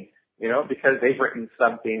over me, because they've written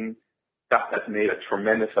stuff that's made a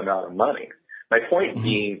tremendous amount of money. My point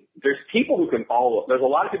being, there's a lot of people who can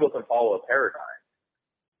follow a paradigm.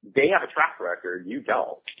 They have a track record, you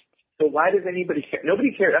don't. So why does anybody care? Nobody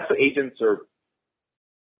cares. That's what agents are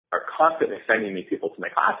are constantly sending me people to my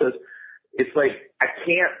classes, it's like I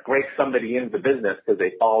can't break somebody into the business because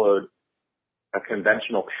they followed a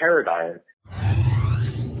conventional paradigm.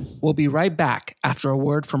 We'll be right back after a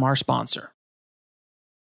word from our sponsor.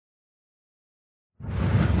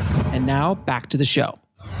 And now back to the show.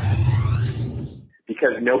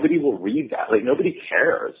 Because nobody will read that. Like, nobody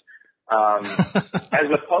cares. As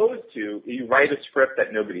opposed to, you write a script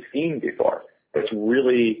that nobody's seen before. It's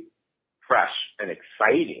really fresh and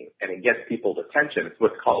exciting, and it gets people's attention. It's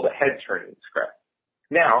what's called a head-turning script.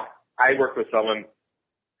 Now, I work with someone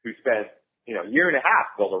who spent, a year and a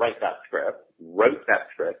half to write that script, wrote that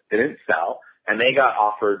script, didn't sell, and they got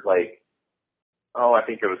offered I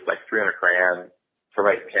think it was like $300,000 to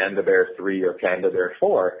write Panda Bear 3 or Panda Bear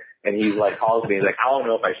 4. And he calls me, he's like, I don't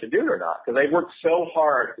know if I should do it or not. Cause I worked so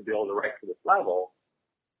hard to be able to write to this level.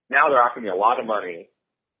 Now they're offering me a lot of money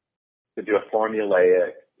to do a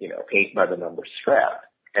formulaic, paint by the numbers script.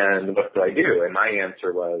 And what do I do? And my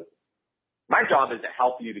answer was, my job is to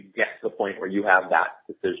help you to get to the point where you have that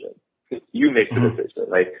decision. You make the decision.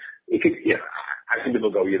 It could, I think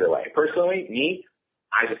it'll go either way. Personally, me,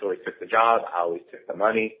 I just always took the job. I always took the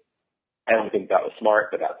money. I don't think that was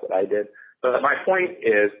smart, but that's what I did. But my point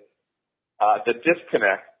is, the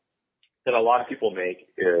disconnect that a lot of people make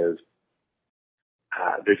is,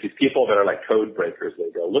 there's these people that are like code breakers.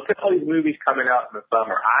 They go, look at all these movies coming out in the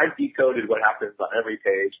summer. I've decoded what happens on every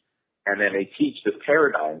page. And then they teach this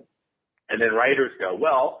paradigm. And then writers go,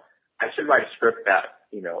 well, I should write a script that,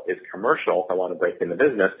 is commercial if I want to break into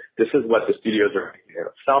business. This is what the studios are making in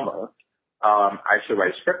the summer. I should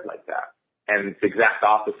write a script like that. And it's the exact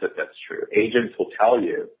opposite that's true. Agents will tell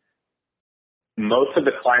you, most of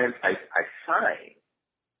the clients I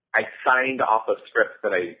signed off of scripts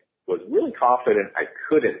that I was really confident I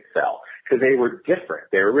couldn't sell because they were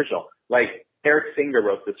different. They were original. Like Eric Singer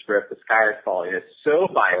wrote the script, The Sky is Falling. It's so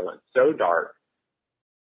violent, so dark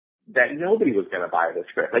that nobody was going to buy the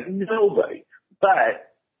script. Like nobody. But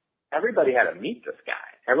everybody had to meet this guy.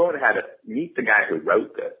 Everyone had to meet the guy who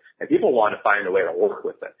wrote this. And people want to find a way to work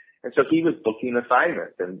with it. And so he was booking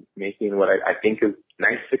assignments and making what I think is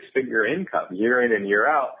nice six-figure income year in and year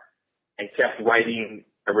out, and kept writing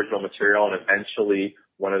original material. And eventually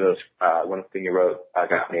one thing he wrote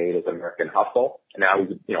got made as American Hustle. And now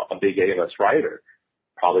he's, a big A-list writer,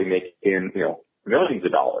 probably making, millions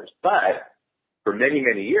of dollars. But for many,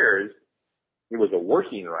 many years, he was a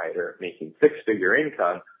working writer making six-figure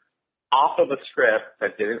income off of a script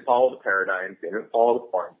that didn't follow the paradigm, didn't follow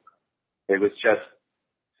the formula. It was just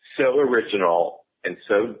so original and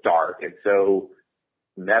so dark and so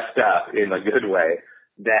messed up in a good way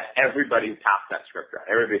that everybody passed that script around.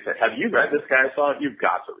 Everybody said, have you read this guy's song? You've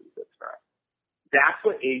got to read this script. That's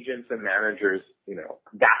what agents and managers,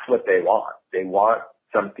 that's what they want. They want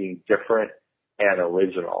something different and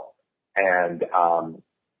original. And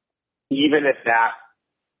even if that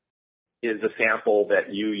is a sample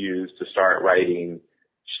that you use to start writing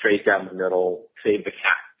straight down the middle, save the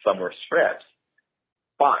cat summer scripts,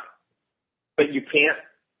 fine. But you can't,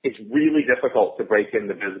 it's really difficult to break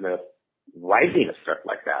into business writing a script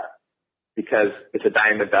like that because it's a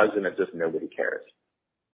dime a dozen and just nobody cares.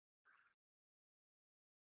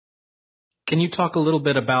 Can you talk a little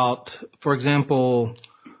bit about, for example,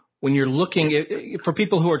 when you're looking for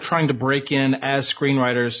people who are trying to break in as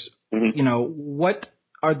screenwriters, what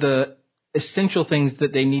are the essential things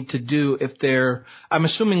that they need to do if I'm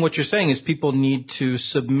assuming what you're saying is people need to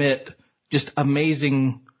submit just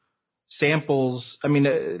amazing samples. I mean,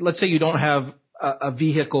 let's say you don't have a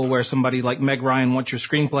vehicle where somebody like Meg Ryan wants your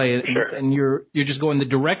screenplay and you're just going the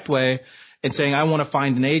direct way and saying, I want to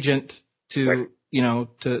find an agent to,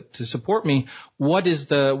 to support me. What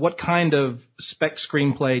kind of spec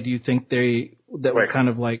screenplay do you think would kind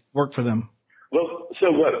of like work for them? Well, so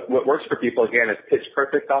what works for people, again, is pitch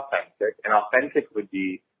perfect authentic. And authentic would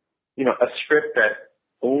be, a script that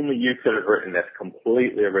only you could have written that's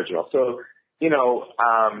completely original. So,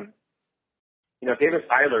 David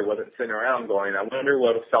Tyler wasn't sitting around going, I wonder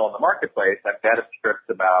what will sell in the marketplace. I bet a script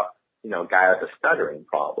about, a guy with a stuttering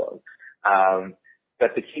problem.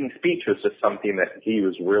 But The King's Speech was just something that he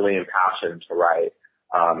was really impassioned to write.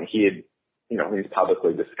 He had, he's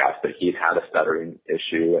publicly discussed that he'd had a stuttering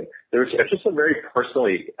issue, and there was just a very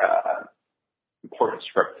personally important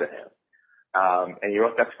script to him. And he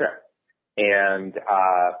wrote that script. And,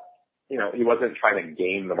 he wasn't trying to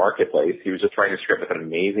game the marketplace. He was just writing a script with an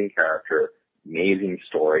amazing character, amazing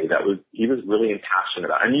story he was really impassioned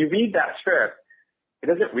about. And you read that script, it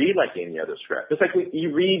doesn't read like any other script. It's like when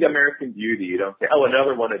you read American Beauty, you don't say, oh,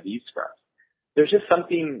 another one of these scripts. There's just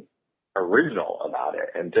something original about it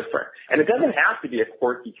and different. And it doesn't have to be a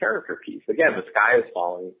quirky character piece. Again, the sky is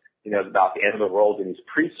falling, it's about the end of the world and these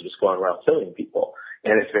priests are just going around killing people.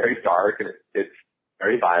 And it's very dark and it's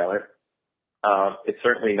very violent. It's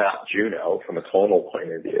certainly not Juno from a tonal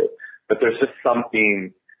point of view, but there's just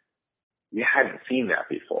something, you hadn't seen that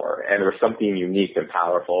before, and there was something unique and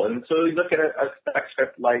powerful. And so you look at a spec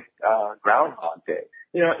script like Groundhog Day.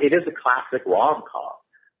 It is a classic rom-com,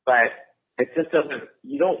 but it just doesn't,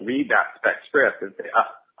 you don't read that spec script and say,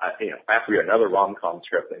 I have to read another rom-com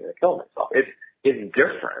script, I'm going to kill myself. It's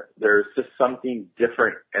different. There's just something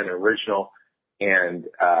different and original and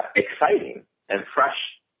exciting and fresh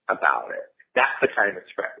about it. That's the kind of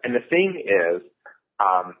script. And the thing is,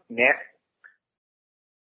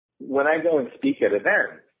 when I go and speak at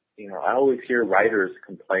events, I always hear writers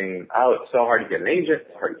complain, it's so hard to get an agent,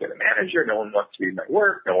 it's hard to get a manager, no one wants to read my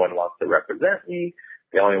work, no one wants to represent me,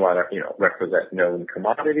 they only want to, represent known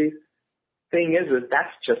commodities. Thing is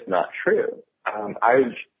that's just not true.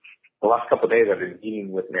 The last couple of days I've been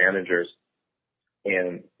meeting with managers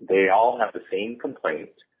and they all have the same complaint.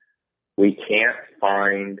 We can't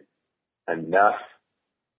find enough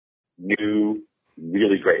new,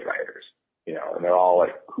 really great writers, and they're all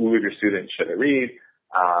like, who would your students should I read?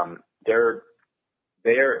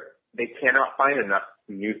 They cannot find enough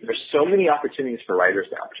new, there's so many opportunities for writers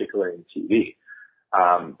now, particularly in TV,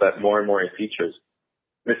 but more and more in features.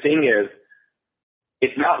 The thing is,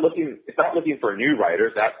 it's not looking for new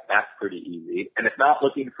writers. That's pretty easy. And it's not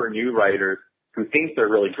looking for new writers who think they're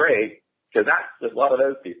really great, because that's a lot of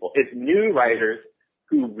those people. It's new writers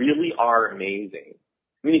who really are amazing.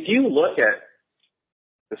 I mean, if you look at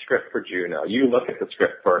the script for Juno, you look at the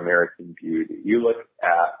script for American Beauty, you look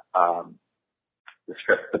at the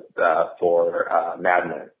script for Mad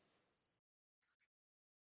Men.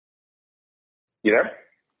 You there?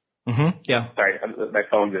 Mm-hmm. Yeah. Sorry, my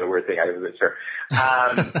phone did a weird thing. I wasn't sure.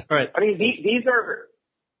 Right. I mean, these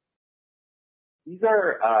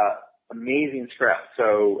are amazing scripts.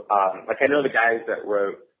 So, I know the guys that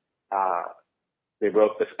wrote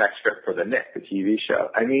the spec script for The Nick, the TV show.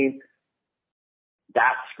 I mean,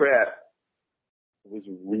 that script was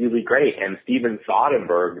really great. And Steven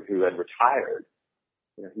Soderbergh, who had retired,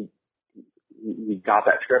 he got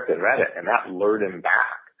that script and read it, and that lured him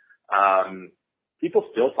back. People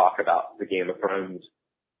still talk about the Game of Thrones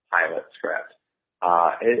pilot script.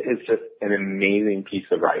 It's just an amazing piece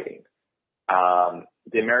of writing.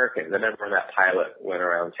 The Americans, I remember when that pilot went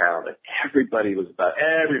around town, and everybody was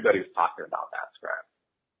talking about that script.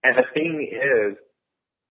 And the thing is,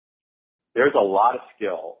 there's a lot of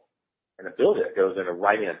skill and ability that goes into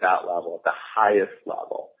writing at that level, at the highest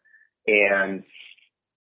level. And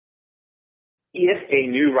if a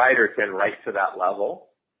new writer can write to that level,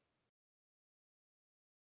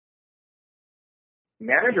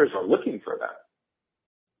 managers are looking for them.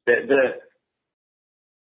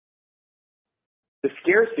 The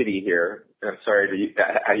scarcity here, and I'm sorry,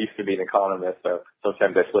 I used to be an economist, so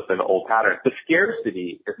sometimes I slip into old patterns. The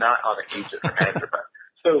scarcity is not on the agent or manager front.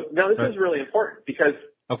 So, no, this is really important, because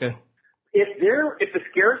okay, if the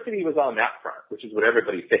scarcity was on that front, which is what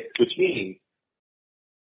everybody thinks, which means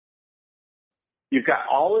you've got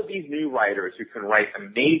all of these new writers who can write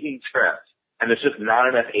amazing scripts, and there's just not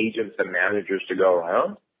enough agents and managers to go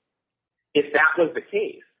around. If that was the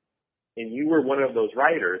case, and you were one of those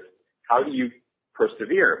writers, how do you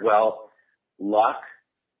persevere? Well, luck,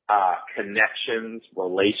 connections,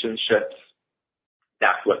 relationships.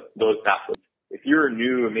 If you're a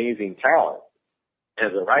new, amazing talent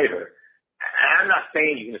as a writer, I'm not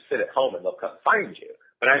saying you can just sit at home and they'll come find you,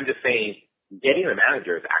 but I'm just saying getting a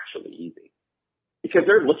manager is actually easy because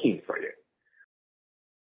they're looking for you.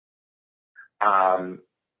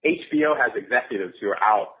 HBO has executives who are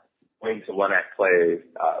out going to one-act plays,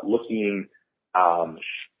 looking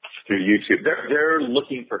through YouTube. They're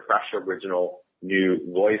looking for fresh, original, new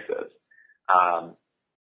voices.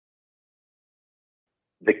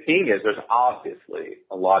 The thing is, there's obviously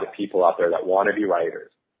a lot of people out there that want to be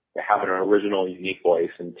writers, that have an original, unique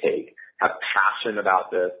voice and take, have passion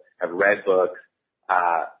about this, have read books.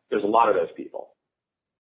 There's a lot of those people.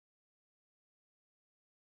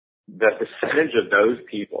 The percentage of those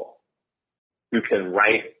people who can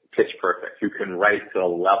write pitch perfect, who can write to the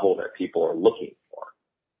level that people are looking for,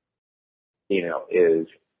 is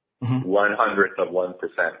 1/100th of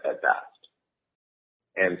 1% at best.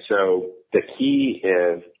 And so the key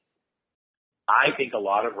is, I think a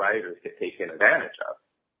lot of writers get taken advantage of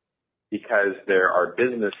because there are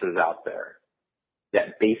businesses out there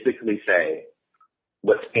that basically say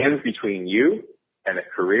what stands between you and a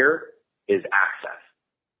career is access.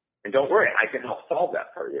 And don't worry, I can help solve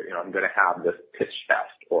that for you. I'm going to have this pitch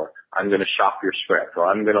fest, or I'm going to shop your script, or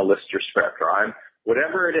I'm going to list your script, or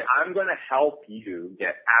whatever it is, I'm going to help you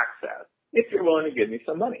get access if you're willing to give me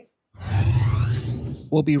some money.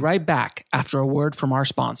 We'll be right back after a word from our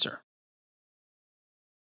sponsor.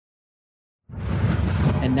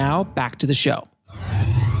 And now back to the show.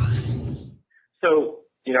 So,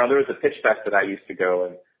 there was a pitch fest that I used to go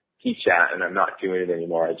and teach at, and I'm not doing it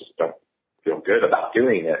anymore. I just don't feel good about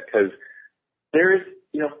doing it because there's,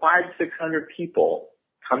 500-600 people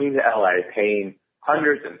coming to LA paying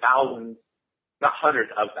hundreds and thousands, not hundreds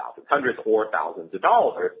of thousands, hundreds or thousands of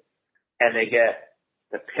dollars, and they get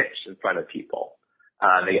the pitch in front of people.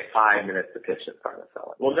 They get 5 minutes to pitch in front of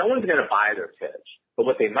someone. Well, no one's going to buy their pitch, but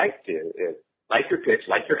what they might do is like your pitch,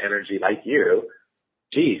 like your energy, like you.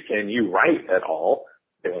 Geez, can you write at all?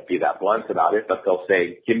 They won't be that blunt about it, but they'll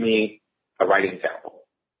say, give me a writing sample.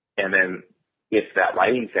 And then if that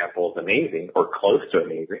writing sample is amazing or close to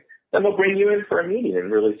amazing, then they'll bring you in for a meeting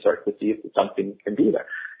and really start to see if something can be there.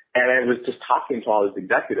 And I was just talking to all these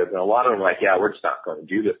executives, and a lot of them were like, yeah, we're just not going to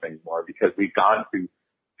do this anymore because we've gone through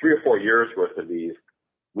 3 or 4 years worth of these.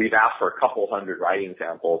 We've asked for a couple hundred writing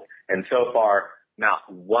samples, and so far, not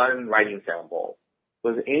one writing sample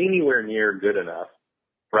was anywhere near good enough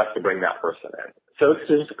for us to bring that person in. So it's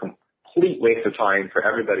just a complete waste of time for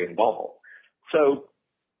everybody involved. So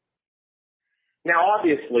now,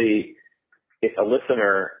 obviously, if a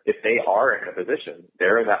listener, if they are in a position,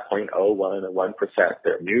 they're in that 0.01 or 1%,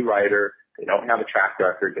 they're a new writer, they don't have a track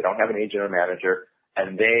record, they don't have an agent or manager,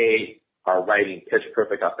 and they are writing pitch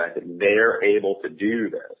perfect authentic, they're able to do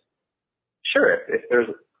this. Sure, if there's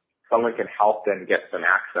someone can help them get some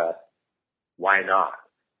access, why not?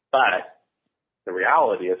 But the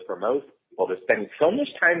reality is for most people, they're spending so much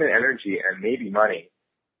time and energy and maybe money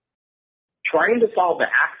trying to solve the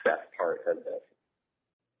access part of this,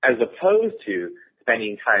 as opposed to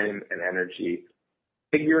spending time and energy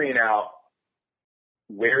figuring out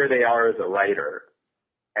where they are as a writer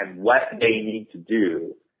and what they need to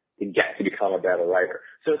do to get to become a better writer.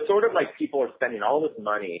 So it's sort of like people are spending all this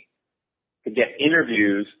money to get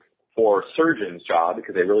interviews for surgeon's job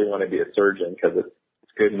because they really want to be a surgeon because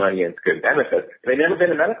it's good money and it's good benefits. They've never been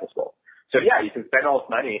to medical school. So yeah, you can spend all this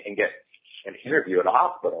money and get an interview at a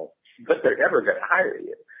hospital, but they're never going to hire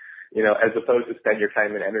you, as opposed to spend your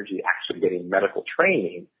time and energy actually getting medical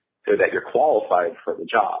training so that you're qualified for the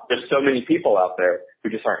job. There's so many people out there who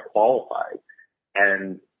just aren't qualified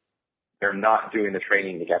and they're not doing the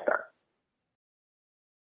training to get there.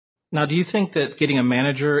 Now, do you think that getting a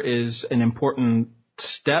manager is an important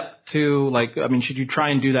step to, should you try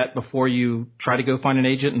and do that before you try to go find an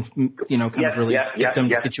agent and,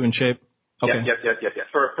 get you in shape? Okay. Yes.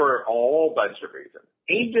 For a whole bunch of reasons.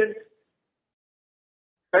 Agents,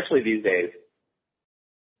 especially these days,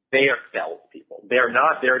 they are salespeople. They are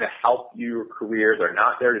not there to help your career. They're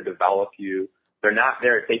not there to develop you. They're not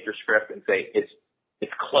there to take your script and say,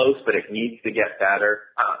 it's close, but it needs to get better.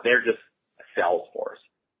 They're just a sales force.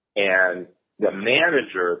 And the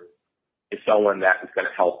manager is someone that is going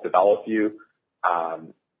to help develop you,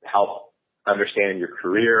 help understand your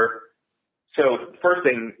career. So first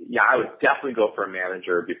thing, I would definitely go for a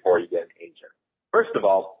manager before you get an agent. First of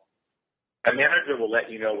all, a manager will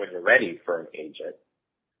let you know when you're ready for an agent,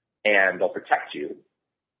 and they'll protect you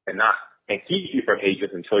and keep you from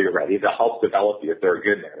agents until you're ready. They'll help develop you if they're a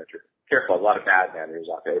good manager. Careful, a lot of bad managers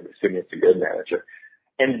out there, but assuming it's a good manager.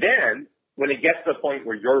 And then when it gets to the point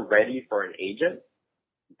where you're ready for an agent,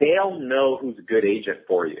 they'll know who's a good agent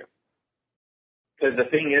for you. Because the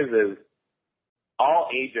thing is all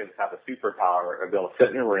agents have a superpower of being able to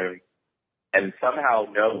sit in a room and somehow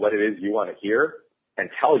know what it is you want to hear and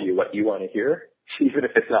tell you what you want to hear, even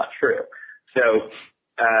if it's not true. So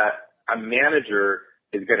a manager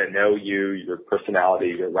is going to know you, your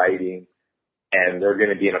personality, your writing, and they're going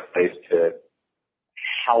to be in a place to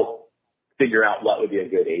help figure out what would be a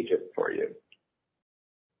good agent for you.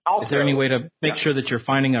 Also, is there any way to make sure that you're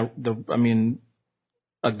finding a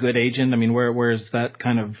good agent? Where is that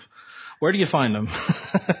where do you find them?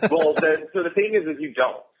 Well, so the thing is you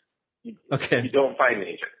don't. You don't find an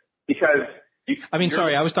agent because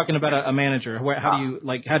I was talking about a manager.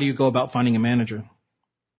 How do you go about finding a manager?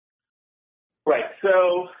 Right.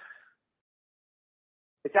 So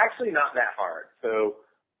it's actually not that hard. So,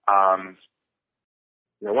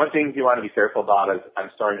 one thing you want to be careful about is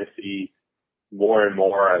I'm starting to see more and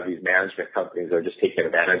more of these management companies are just taking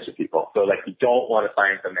advantage of people. So you don't want to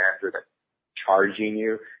find a manager that's charging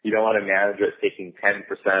you. You don't want a manager that's taking 10%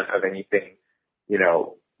 of anything,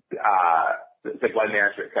 it's like one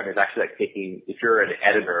management company is actually taking, if you're an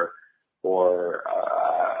editor or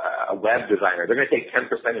a web designer. They're going to take 10%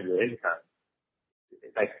 of your income.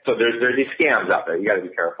 Like, so there's these scams out there. You got to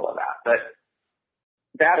be careful of that. But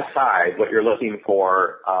that aside, what you're looking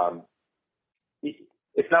for,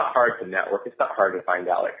 it's not hard to network. It's not hard to find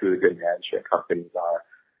out like who the good management companies are.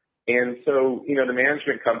 And so, the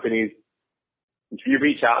management companies, if you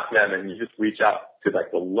reach out to them and you just reach out to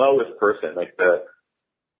like the lowest person, like the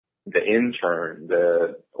intern,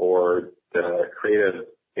 or the creative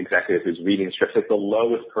executive who's reading scripts, like the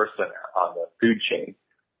lowest person on the food chain.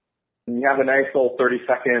 And you have a nice little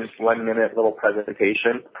 30-second, 1-minute little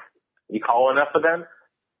presentation. You call enough of them,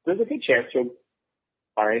 there's a good chance you'll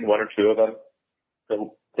find one or two of them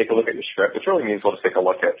to take a look at your script, which really means we'll just take a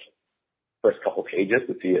look at the first couple pages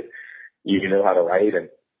to see if you know how to write. And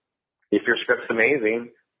if your script's amazing,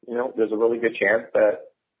 there's a really good chance that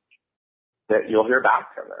you'll hear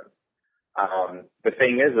back from them. The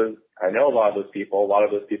thing is I know a lot of those people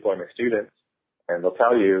are my students, and they'll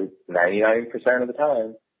tell you 99% of the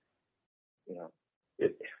time,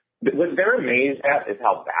 what they're amazed at is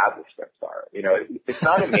how bad the scripts are. It's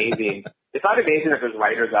not amazing. It's not amazing that there's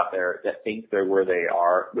writers out there that think they're where they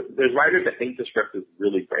are. There's writers that think the script is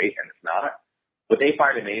really great and it's not. What they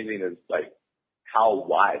find amazing is like how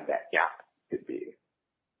wide that gap could be.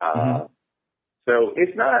 So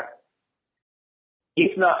it's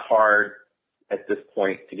not hard at this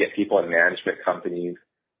point to get people in management companies,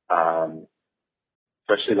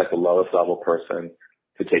 especially like the lowest level person,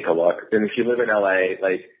 to take a look. And if you live in LA,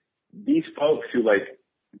 like these folks who like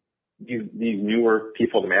these newer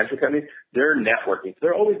people in the management companies, they're networking. So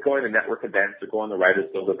they're always going to network events. They're going to Writers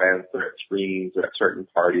Guild events. They're at screenings. They're at certain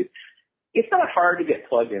parties. It's not hard to get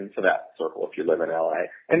plugged into that circle if you live in LA.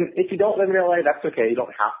 And if you don't live in LA, that's okay. You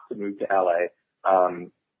don't have to move to LA.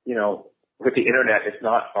 With the internet, it's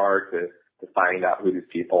not hard to find out who these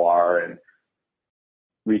people are and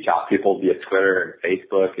reach out to people via Twitter and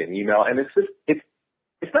Facebook and email. And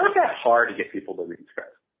it's not that hard to get people to read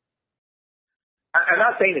scripts. I'm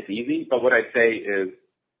not saying it's easy, but what I'd say is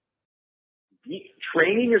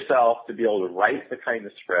training yourself to be able to write the kind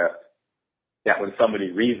of script that when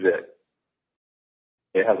somebody reads it,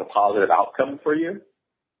 it has a positive outcome for you.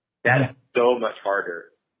 That's so much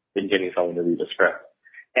harder than getting someone to read a script.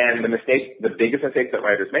 And the biggest mistake that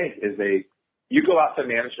writers make is you go out to a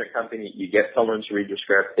management company, you get someone to read your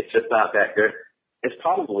script, it's just not that good. It's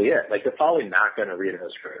probably it. Like, they're probably not going to read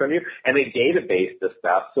a script from you. And they database this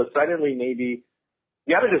stuff. So suddenly maybe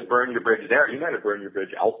you haven't just burned your bridge there. You might have burned your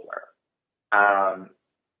bridge elsewhere.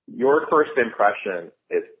 Your first impression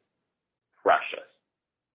is precious.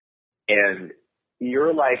 And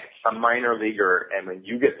you're like a minor leaguer, and when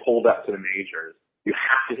you get pulled up to the majors, you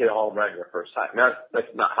have to hit a home run your first time. Now,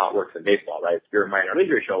 that's not how it works in baseball, right? If you're a minor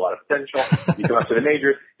leaguer, you show a lot of potential. You come up to the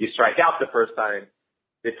majors, you strike out the first time.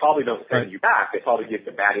 They probably don't send you back. They probably give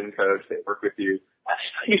the batting coach. They work with you.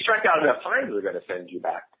 You strike out enough times, they're going to send you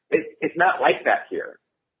back. It's not like that here.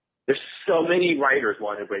 There's so many writers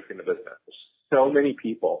wanting to break into business. There's so many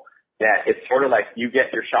people that it's sort of like you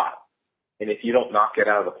get your shot. And if you don't knock it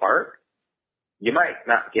out of the park, you might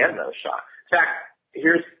not get another shot. In fact,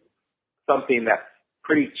 here's something that's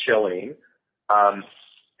pretty chilling.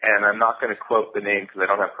 And I'm not going to quote the name because I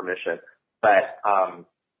don't have permission, but,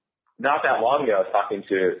 not that long ago, I was talking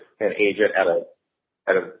to an agent at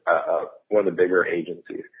one of the bigger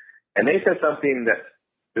agencies, and they said something that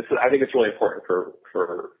I think it's really important for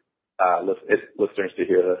listeners to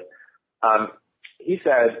hear this. He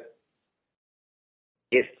said,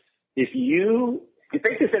 if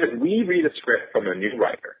we read a script from a new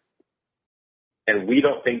writer, and we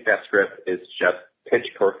don't think that script is just pitch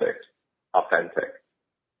perfect, authentic,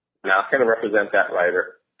 we're not going to represent that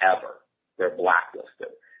writer ever. They're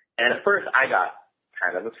blacklisted. And at first I got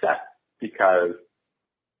kind of upset because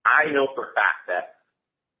I know for a fact that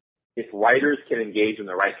if writers can engage in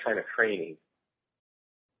the right kind of training,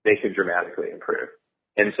 they can dramatically improve.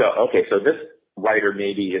 And so, so this writer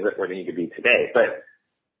maybe isn't where they need to be today, but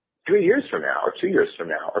 3 years from now or 2 years from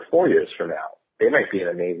now or 4 years from now, they might be an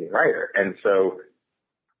amazing writer. And so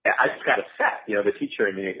I just got upset. The teacher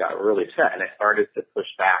in me got really upset, and I started to push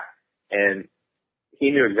back. And he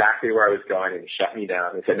knew exactly where I was going, and he shut me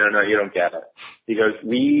down. He said, no, you don't get it. He goes,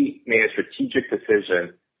 we made a strategic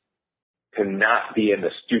decision to not be in the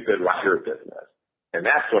stupid writer business. And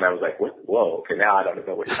that's when I was like, whoa, okay, now I don't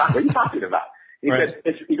know what are you talking about? He said,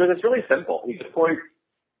 it's really simple. He said, Corey,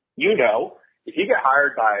 if you get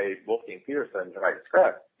hired by Wolfgang Peterson to write a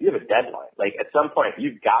script, you have a deadline. Like, at some point,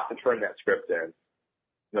 you've got to turn that script in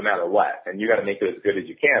no matter what, and you got to make it as good as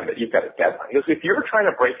you can, but you've got a deadline. He goes, if you're trying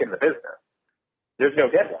to break in the business, there's no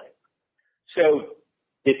deadline. So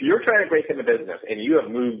if you're trying to break into business and you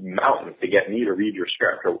have moved mountains to get me to read your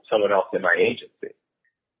script or someone else in my agency,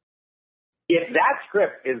 if that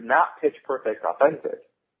script is not pitch perfect authentic,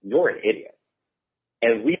 you're an idiot.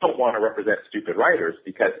 And we don't want to represent stupid writers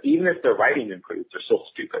because even if their writing improves, they're still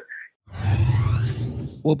stupid.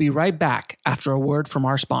 We'll be right back after a word from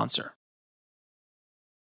our sponsor.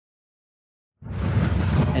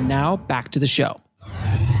 And now back to the show.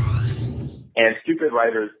 And stupid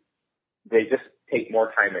writers, they just take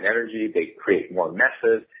more time and energy. They create more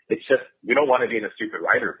messes. It's just, we don't want to be in a stupid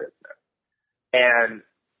writer business. And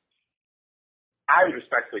I would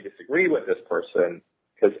respectfully disagree with this person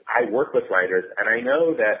because I work with writers and I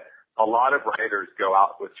know that a lot of writers go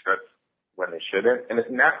out with scripts when they shouldn't. And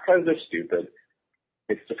it's not because they're stupid.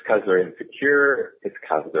 It's just because they're insecure. It's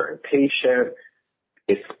because they're impatient.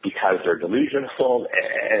 It's because they're delusional.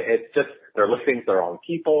 It's just they're listening to the wrong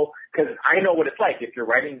people. Because I know what it's like if your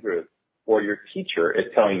writing group or your teacher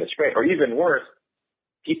is telling you the script, or even worse,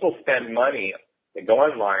 people spend money, they go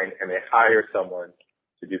online and they hire someone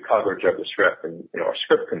to do coverage of the script and, a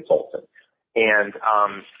script consultant. And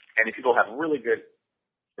people have really good,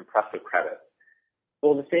 impressive credit.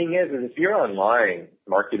 Well, the thing is if you're online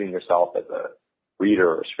marketing yourself as a reader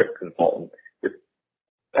or script consultant,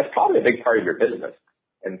 that's probably a big part of your business.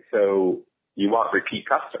 And so you want repeat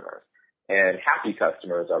customers, and happy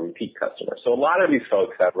customers are repeat customers. So a lot of these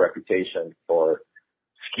folks have a reputation for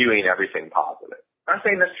skewing everything positive. I'm not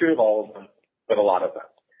saying that's true of all of them, but a lot of them.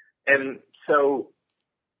 And so,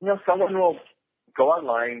 someone will go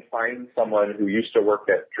online, find someone who used to work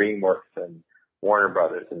at DreamWorks and Warner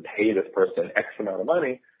Brothers and pay this person X amount of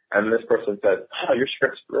money. And this person says, oh, your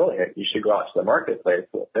script's brilliant. You should go out to the marketplace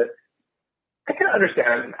with it. I can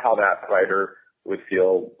understand how that writer would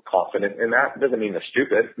feel confident in that. It doesn't mean they're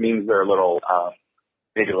stupid. It means they're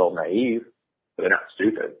maybe a little naive, but they're not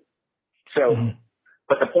stupid. So,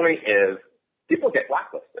 But the point is, people get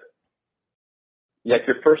blacklisted. Yet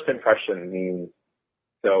your first impression means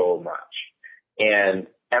so much. And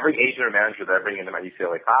every agent or manager that I bring into my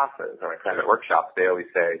UCLA classes or my private workshops, they always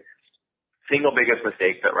say, single biggest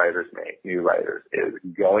mistake that writers make, new writers, is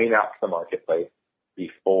going out to the marketplace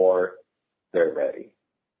before they're ready.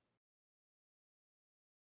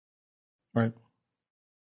 Right.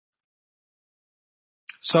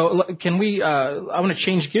 So can we, I want to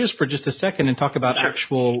change gears for just a second and talk about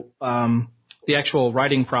the actual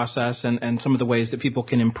writing process and some of the ways that people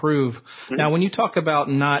can improve. Mm-hmm. Now, when you talk about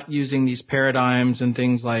not using these paradigms and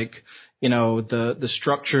things like, the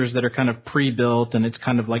structures that are kind of pre-built and it's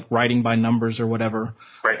kind of like writing by numbers or whatever.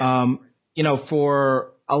 Right.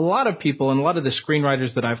 For a lot of people and a lot of the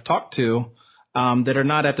screenwriters that I've talked to, that are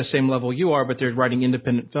not at the same level you are, but they're writing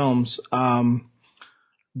independent films,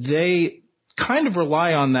 they kind of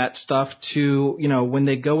rely on that stuff to, when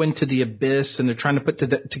they go into the abyss and they're trying to put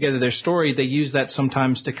together their story, they use that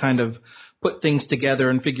sometimes to kind of put things together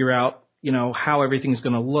and figure out, how everything's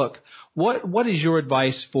going to look. What is your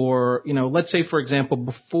advice for, let's say, for example,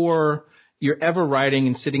 before you're ever writing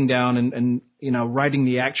and sitting down and writing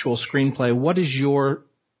the actual screenplay, what is your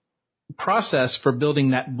process for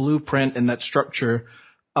building that blueprint and that structure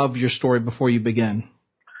of your story before you begin?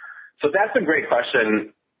 So that's a great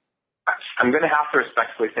question. I'm going to have to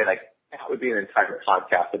respectfully say that would be an entire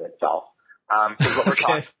podcast in itself. What we're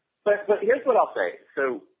talking, but here's what I'll say.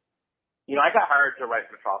 So, I got hired to write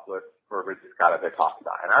Metropolis for Ridley Scott, as I talked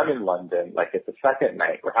about, and I'm in London. It's the second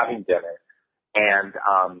night. We're having dinner, and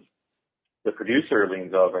the producer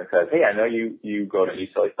leans over and says, "Hey, I know you go to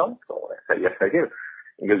UCLA Film School." And I said, "Yes, I do."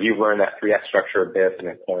 Because you've learned that 3X structure of this and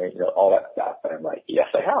a point, all that stuff. And I'm like, yes,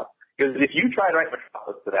 I have. Because if you try to write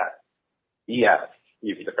Metropolis to that,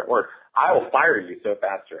 use a different word, I will fire you so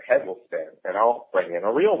fast your head will spin, and I'll bring in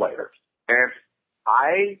a real writer. And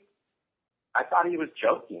I thought he was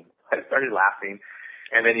joking. I started laughing,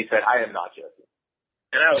 and then he said, I am not joking.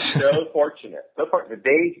 And I was so fortunate.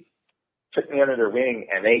 They took me under their wing,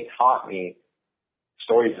 and they taught me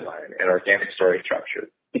story design and organic story structure.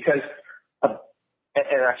 Because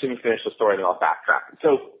and actually, let me finish the story, and then I'll backtrack.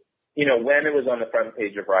 So, when it was on the front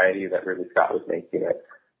page of Variety that Ridley Scott was making it,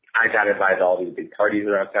 I got invited to all these big parties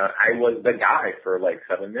around town. I was the guy for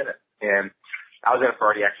 7 minutes. And I was at a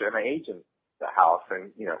party actually at my agent's house,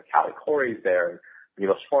 and, Callie Corey's there, and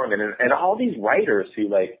Milos Forman, and all these writers who,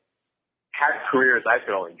 had careers I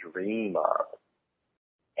could only dream of.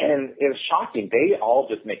 And it was shocking. They all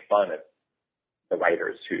just make fun of the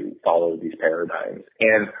writers who follow these paradigms.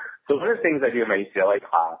 And so one of the things I do in my UCLA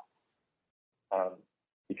class,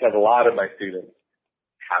 because a lot of my students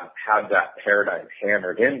have that paradigm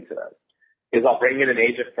hammered into them, is I'll bring in an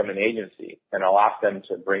agent from an agency, and I'll ask them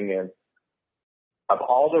to bring in of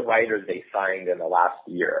all the writers they signed in the last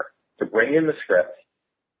year to bring in the scripts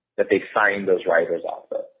that they signed those writers off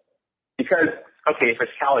of. Because, okay, if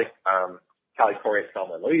it's Callie, Corey,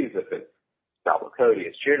 Selma, and Louise, if it's Salvo, Cody,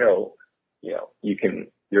 it's Juno,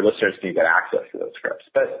 your listeners can get access to those scripts.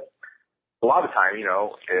 But a lot of the time,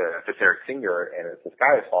 if it's Eric Singer and it's The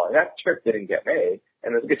Sky is Falling, that script didn't get made,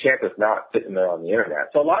 and there's a good chance it's not sitting there on the internet.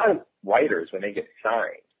 So a lot of writers, when they get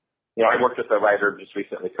signed, I worked with a writer just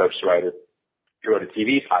recently, coached a writer who wrote a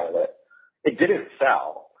TV pilot. It didn't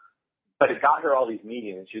sell, but it got her all these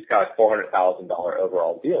meetings, and she's got a $400,000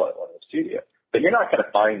 overall deal at one of the studios. But you're not going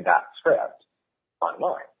to find that script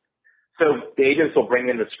online. So the agents will bring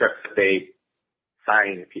in the scripts that they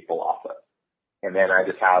sign people off of. And then I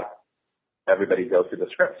just have everybody go through the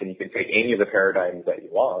scripts, and you can take any of the paradigms that you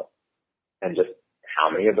want and just how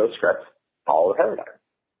many of those scripts follow the paradigm.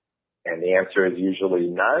 And the answer is usually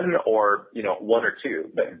none or, one or two,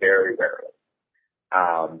 but very rarely.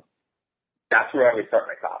 That's where I would start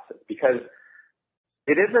my classes, because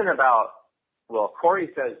it isn't about, well, Corey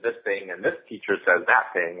says this thing and this teacher says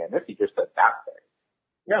that thing and this teacher says that thing.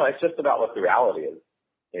 No, it's just about what the reality is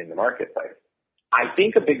in the marketplace. I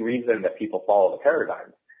think a big reason that people follow the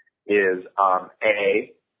paradigm is,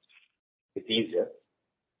 it's easier.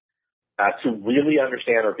 To really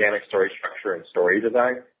understand organic story structure and story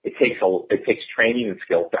design, it takes training and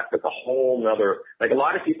skill set. It's a whole nother, a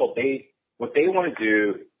lot of people, what they want to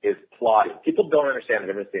do is plotting. People don't understand the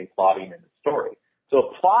difference between plotting and the story. So a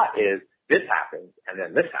plot is this happens, and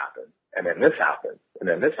then this happens, and then this happens, and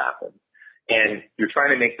then this happens. And you're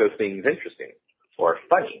trying to make those things interesting or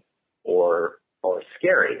funny or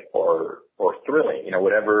scary or thrilling,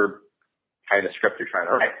 whatever kind of script you're trying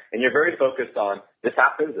to write. And you're very focused on this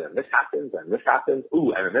happens, and this happens, and this happens,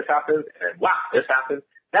 and then this happens, and then wow, this happens.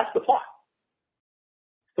 That's the plot.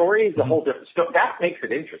 Story is a whole different stuff. That makes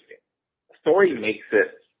it interesting. Story makes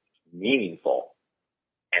it meaningful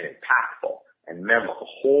and impactful and memorable,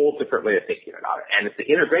 a whole different way of thinking about it. And it's the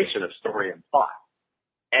integration of story and plot.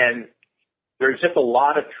 And there's just a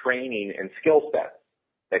lot of training and skill sets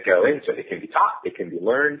that go into it. It can be taught. It can be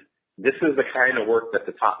learned. This is the kind of work that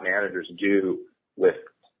the top managers do with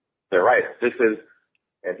their writers.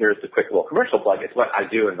 And here's the quick little commercial plug, it's what I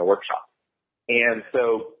do in the workshop. And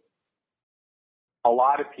so a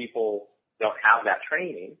lot of people don't have that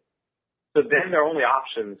training. So then their only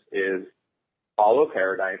options is follow a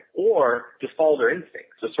paradigm or just follow their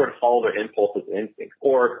instincts, just sort of follow their impulses and instincts,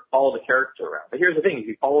 or follow the character around. But here's the thing, if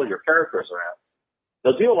you follow your characters around,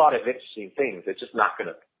 they'll do a lot of interesting things. It's just not going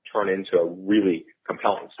to turn into a really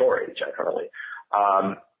compelling story generally.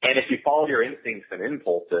 And if you follow your instincts and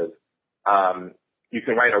impulses, you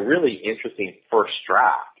can write a really interesting first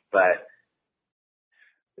draft, but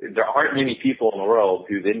there aren't many people in the world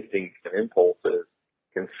whose instincts and impulses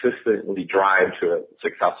consistently drive to a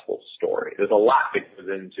successful story. There's a lot that goes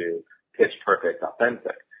into pitch perfect,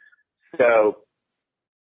 authentic. So,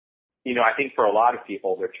 I think for a lot of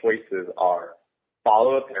people, their choices are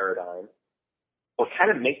follow a paradigm or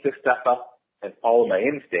kind of make this stuff up and follow my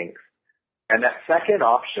instincts. And that second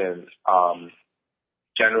option,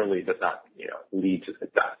 generally does not, lead to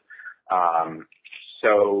success.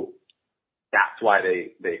 So that's why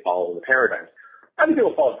they follow the paradigms. Other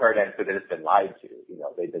people follow the paradigms because it's been lied to.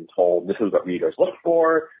 They've been told this is what readers look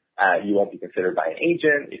for. You won't be considered by an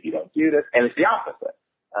agent if you don't do this. And it's the opposite.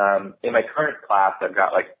 In my current class, I've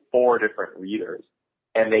got 4 different readers,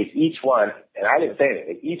 and they each one, and I didn't say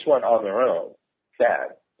anything, each one on their own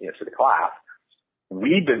said, to the class,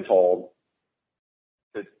 we've been told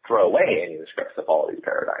to throw away any of the scripts that follow these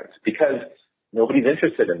paradigms because nobody's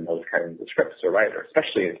interested in those kinds of scripts or writers,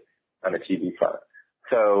 especially on the TV front.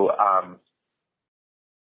 So,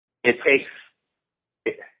 it takes,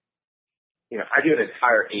 I do an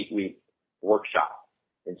entire 8-week workshop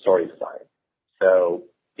in story design. So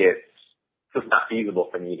it's just not feasible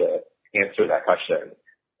for me to answer that question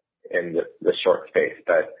in the short space.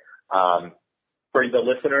 But, for the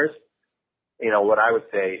listeners, what I would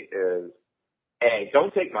say is, A,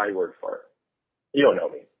 don't take my word for it. You don't know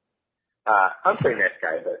me. I'm a pretty nice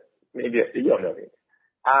guy, but maybe you don't know me.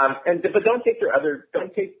 But don't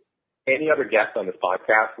take any other guest on this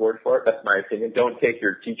podcast word for it. That's my opinion. Don't take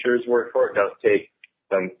your teacher's word for it. Don't take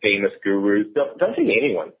some famous gurus. Don't take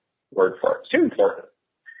anyone's word for it. It's too important.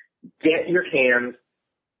 Get your hands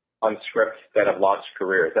on scripts that have launched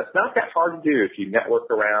careers. That's not that hard to do if you network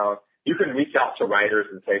around. You can reach out to writers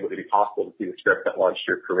and say, would it be possible to see the script that launched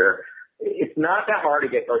your career? It's not that hard to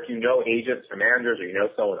get, or if you know agents or managers, or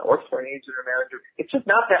someone that works for an agent or manager, it's just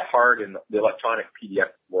not that hard in the electronic PDF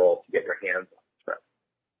world to get your hands on scripts.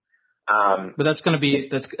 But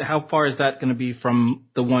how far is that going to be from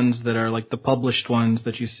the ones that are like the published ones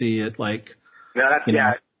that you see at like? No,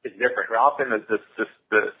 it's different. Often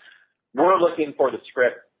we're looking for the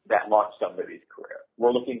script that launched somebody's career.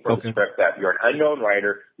 We're looking for the script that you're an unknown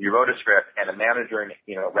writer, you wrote a script, and a manager,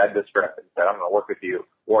 read the script and said, I'm going to work with you.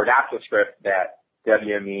 Or that's a script that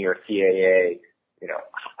WME or CAA,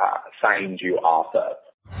 signed you off of.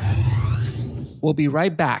 We'll be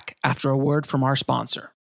right back after a word from our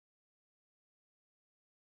sponsor.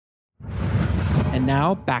 And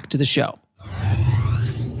now back to the show.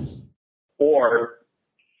 Or,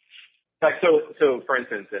 like, so for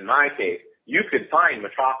instance, in my case, you could find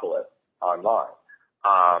Metropolis online.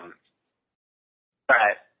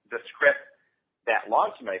 But the script that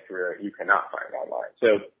launched my career, you cannot find online.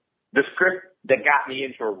 So the script that got me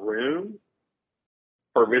into a room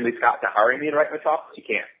for Ridley Scott to hire me to write Metropolis, you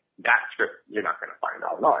can't. That script you're not going to find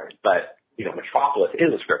online. But, Metropolis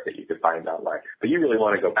is a script that you could find online. But you really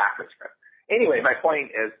want to go back to script. Anyway, my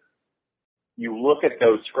point is you look at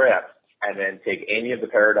those scripts and then take any of the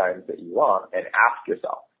paradigms that you want and ask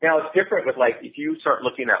yourself. Now, it's different with, like, if you start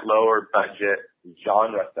looking at lower budget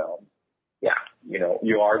genre films,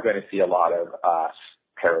 you are going to see a lot of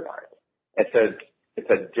paradigms. It's a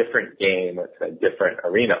different game. It's a different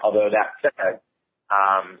arena. Although that said,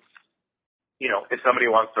 if somebody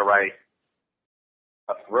wants to write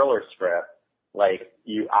a thriller script, like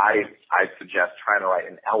I'd suggest trying to write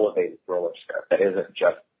an elevated thriller script that isn't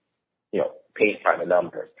just, paint by the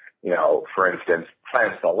numbers. For instance,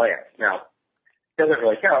 Silence of the Lambs. Now, it doesn't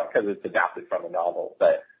really count because it's adapted from a novel,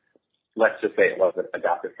 but let's just say it wasn't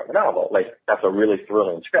adapted from a novel. Like, that's a really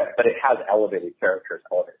thrilling script, but it has elevated characters,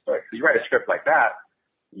 elevated stories. So you write a script like that,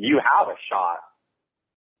 you have a shot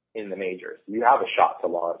in the majors. You have a shot to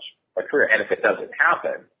launch a career. And if it doesn't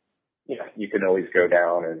happen, you can always go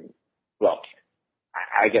down and,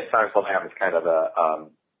 I guess Silence of the Lambs is kind of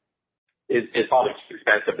it's probably too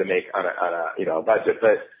expensive to make on a budget,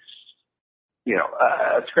 but,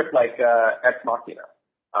 a script like, Ex Machina,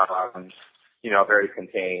 very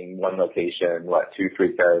contained, one location,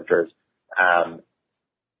 2-3 characters. That's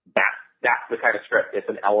the kind of script. It's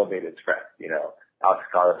an elevated script, Alex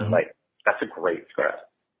Garland, that's a great script.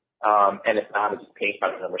 And it's not just paint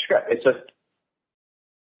by the number script. It's just,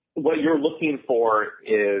 what you're looking for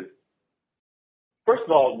is, first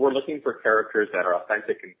of all, we're looking for characters that are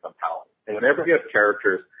authentic and compelling. And whenever you have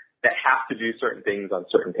characters that have to do certain things on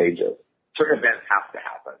certain pages, certain events have to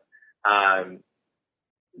happen,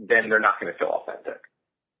 then they're not going to feel authentic.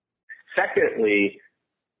 Secondly,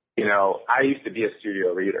 I used to be a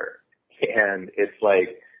studio reader, and it's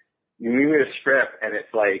like, you read a script and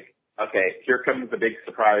it's like, okay, here comes the big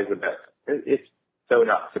surprise event. It's so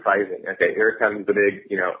not surprising. Okay, here comes the big,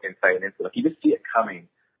 insight and info. You just see it coming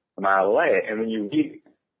a mile away. And when you read,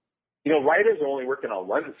 writers are only working on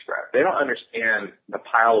one script. They don't understand the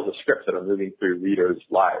piles of scripts that are moving through readers'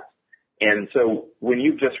 lives. And so when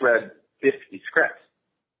you've just read 50 scripts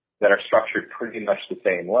that are structured pretty much the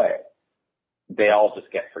same way, they all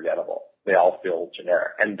just get forgettable. They all feel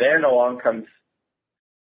generic. And then along comes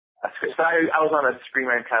a script. So I was on a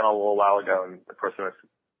screenwriting panel a little while ago, and the person was,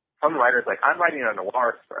 some writer's like, I'm writing a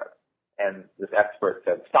noir script. And this expert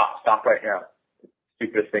said, stop right now.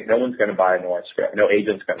 Stupidest thing. No one's going to buy a noir script. No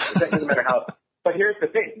agent's going to. It doesn't matter how. But here's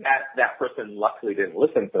the thing. That person luckily didn't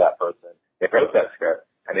listen to that person. They wrote that script,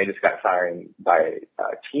 and they just got signed by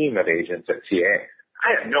a team of agents at CAA.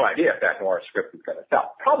 I have no idea if that noir script is going to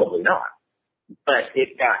sell. Probably not. But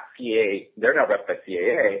it got CAA. They're now repped by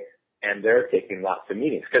CAA, and they're taking lots of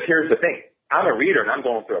meetings. Because here's the thing. I'm a reader, and I'm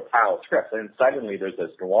going through a pile of scripts, and suddenly there's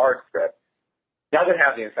this noir script. Doesn't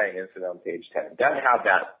have the inciting incident on page 10. Doesn't have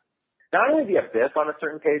that, not only the abyss on a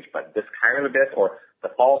certain page, but this kind of abyss, or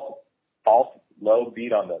the false low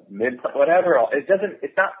beat on the midpoint, whatever. It's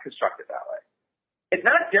not constructed that way. It's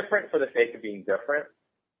not different for the sake of being different.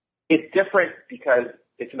 It's different because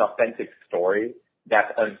it's an authentic story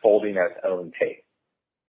that's unfolding at its own pace.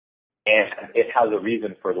 And it has a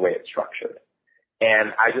reason for the way it's structured.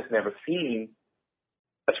 And I just never seen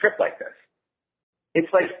a script like this.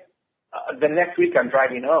 It's like the next week I'm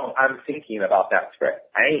driving home, I'm thinking about that script.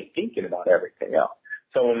 I ain't thinking about everything else.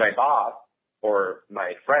 So when my boss or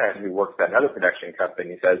my friend who works at another production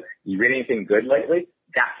company says, you read anything good lately?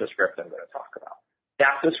 That's the script I'm going to talk about.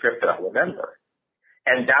 That's the script that I'll remember.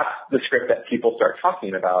 And that's the script that people start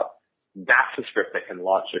talking about. That's the script that can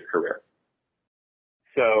launch a career.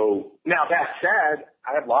 So now that said,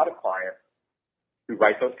 I have a lot of clients who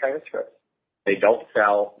write those kind of scripts. They don't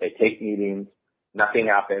sell. They take meetings. Nothing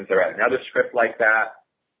happens. They're at another script like that.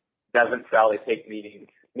 Doesn't sell. They take meetings.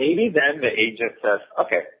 Maybe then the agent says,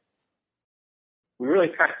 okay, we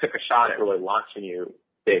really kind of took a shot at really launching you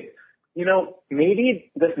big. You know,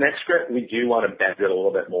 maybe this next script, we do want to bend it a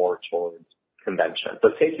little bit more towards convention.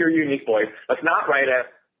 So take your unique voice. Let's not write a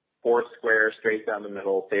 4 square, straight down the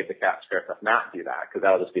middle, save the cat script. Let's not do that because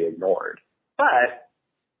that'll just be ignored. But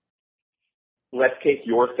let's take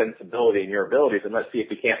your sensibility and your abilities and let's see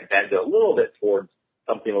if we can't bend it a little bit towards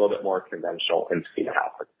something a little bit more conventional and see it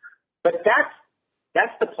happen. But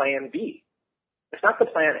that's the plan B. It's not the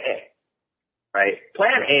plan A, right?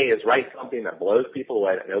 Plan A is write something that blows people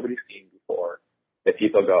away that nobody's seen before, that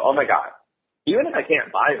people go, oh my God, even if I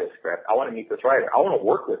can't buy this script, I want to meet this writer. I want to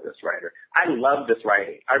work with this writer. I love this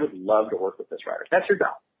writing. I would love to work with this writer. That's your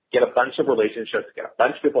job. Get a bunch of relationships, get a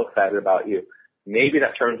bunch of people excited about you. Maybe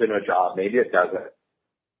that turns into a job. Maybe it doesn't.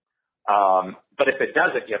 But if it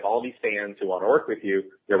doesn't, you have all these fans who want to work with you.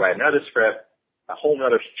 You'll write another script, a whole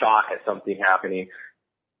nother shot at something happening.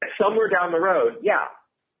 Somewhere down the road, yeah.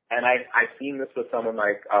 And I've seen this with some of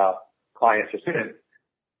my clients or students.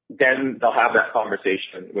 Then they'll have that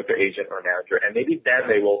conversation with their agent or manager, and maybe then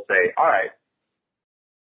they will say, all right,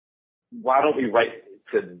 why don't we write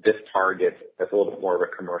to this target that's a little bit more of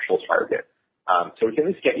a commercial target? So we can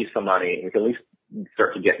at least get you some money, and we can at least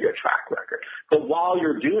start to get you a track record. But while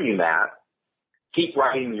you're doing that, keep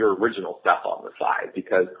writing your original stuff on the side,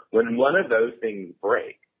 because when one of those things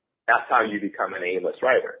break, that's how you become an A-list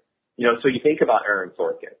writer. You know, so you think about Aaron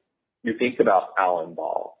Sorkin, you think about Alan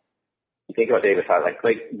Ball, you think about David Hyde,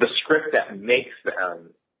 like the script that makes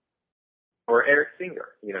them, or Eric Singer,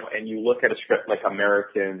 you know, and you look at a script like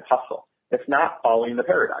American Hustle. It's not following the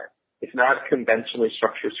paradigm. It's not a conventionally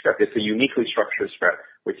structured script. It's a uniquely structured script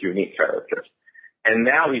with unique characters. And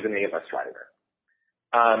now he's an A-list writer.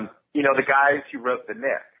 You know, the guys who wrote The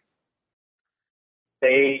Nick,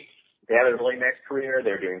 they had a really nice career.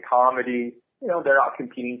 They're doing comedy. You know, they're not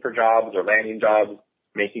competing for jobs or landing jobs,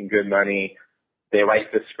 making good money. They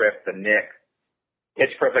write the script, The Nick.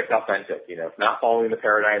 It's perfect, authentic. You know, it's not following the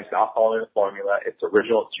paradigm. It's not following the formula. It's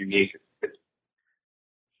original. It's unique.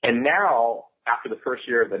 And now, after the first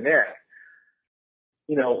year of The Nick,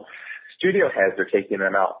 you know, studio heads are taking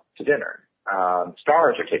them out to dinner.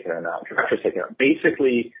 Stars are taking them out. Directors are taking them out.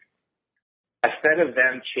 Basically, instead of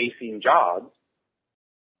them chasing jobs,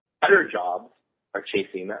 other jobs are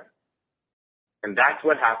chasing them. And that's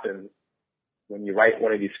what happens when you write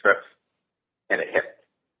one of these scripts and it hits.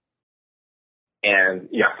 And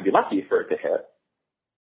you have to be lucky for it to hit.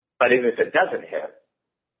 But even if it doesn't hit,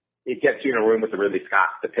 it gets you in a room with the Ridley Scott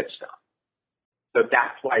to pitch stuff. So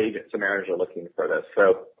that's why agents and managers are looking for this.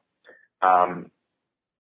 So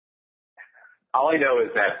all I know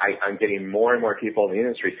is that I'm getting more and more people in the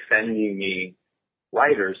industry sending me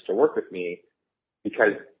writers to work with me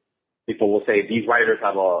because people will say these writers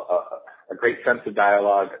have a great sense of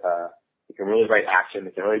dialogue. They can really write action.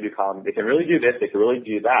 They can really do comedy. They can really do this. They can really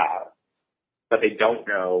do that. But they don't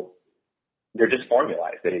know. They're just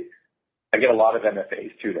formalized. I get a lot of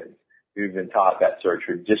MFA students who've been taught that sort of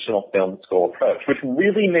traditional film school approach, which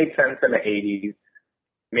really made sense in the 80s,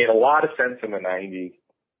 made a lot of sense in the 90s,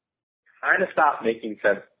 kind of stopped making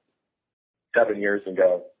sense 7 years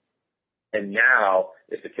ago, and now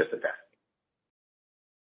it's a kiss of death.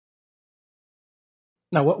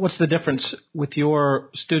 Now, what's the difference with your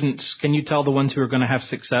students? Can you tell the ones who are going to have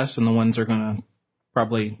success and the ones who are going to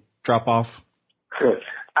probably drop off?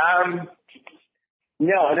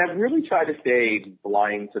 No, and I've really tried to stay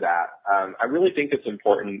blind to that. I really think it's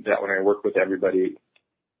important that when I work with everybody,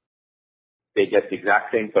 they get the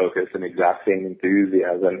exact same focus and exact same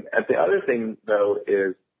enthusiasm. And the other thing, though,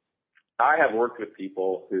 is I have worked with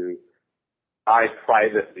people who I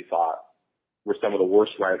privately thought were some of the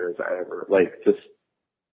worst writers I ever,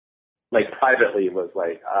 privately was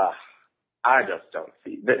like, I just don't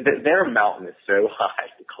see. Their mountain is so high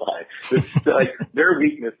to climb. Their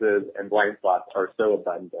weaknesses and blind spots are so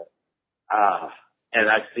abundant. And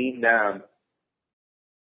I've seen them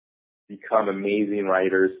become amazing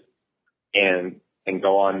writers and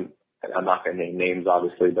go on, I'm not going to name names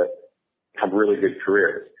obviously, but have really good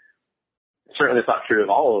careers. Certainly it's not true of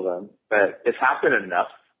all of them, but it's happened enough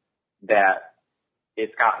that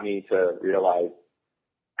it's got me to realize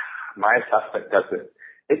my assessment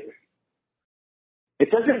it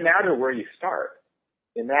doesn't matter where you start.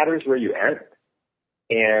 It matters where you end.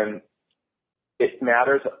 And it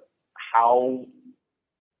matters how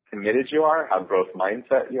committed you are, how growth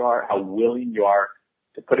mindset you are, how willing you are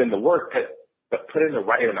to put in the work, but put in the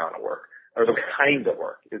right amount of work or the kind of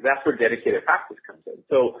work, because that's where dedicated practice comes in.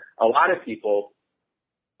 So a lot of people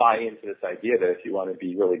buy into this idea that if you want to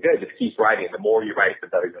be really good, just keep writing. The more you write, the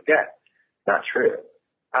better you'll get. It's not true.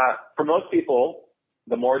 For most people,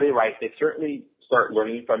 the more they write, they certainly start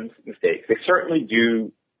learning from mistakes. They certainly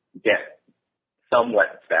do get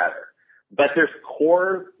somewhat better. But there's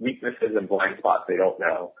core weaknesses and blind spots they don't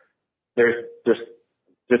know. There's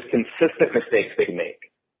consistent mistakes they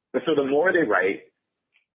make. And so the more they write,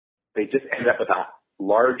 they just end up with a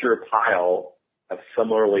larger pile of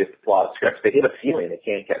similarly flawed scripts. They hit a ceiling they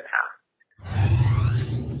can't get past.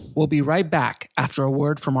 We'll be right back after a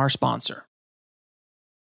word from our sponsor.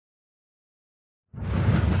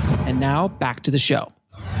 And now back to the show.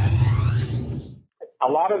 A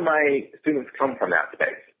lot of my students come from that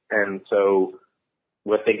space. And so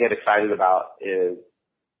what they get excited about is,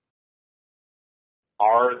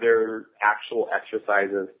 are there actual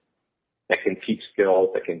exercises that can teach skills,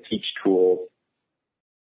 that can teach tools,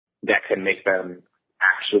 that can make them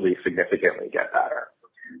actually significantly get better?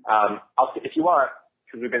 If you want,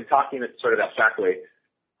 because we've been talking it sort of abstractly,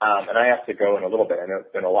 and I have to go in a little bit. I know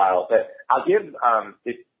it's been a while, but I'll give,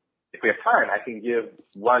 if we have time, I can give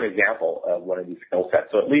one example of one of these skill sets.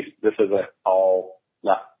 So at least this isn't all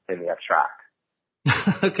left in the abstract.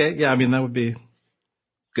 Okay. Yeah. I mean, that would be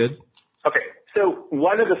good. Okay. So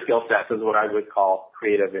one of the skill sets is what I would call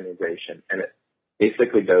creative integration. And it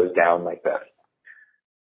basically goes down like this.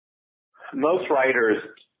 Most writers,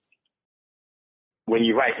 when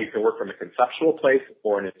you write, you can work from a conceptual place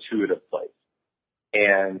or an intuitive place.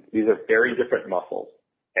 And these are very different muscles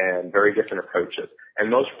and very different approaches. And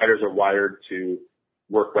most writers are wired to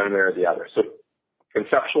work one way or the other. So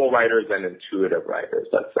conceptual writers and intuitive writers,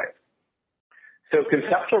 let's say. So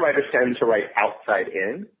conceptual writers tend to write outside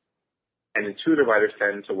in, and intuitive writers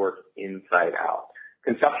tend to work inside out.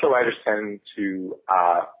 Conceptual writers tend to,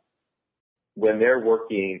 when they're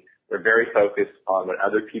working, they're very focused on what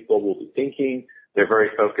other people will be thinking. They're very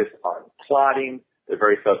focused on plotting. They're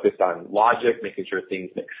very focused on logic, making sure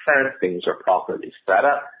things make sense, things are properly set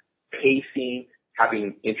up, pacing,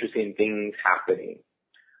 having interesting things happening.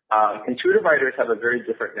 Intuitive writers have a very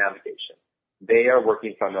different navigation. They are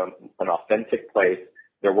working from an authentic place.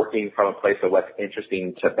 They're working from a place of what's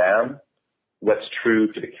interesting to them, what's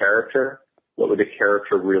true to the character, what would the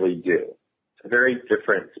character really do. It's a very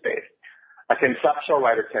different space. A conceptual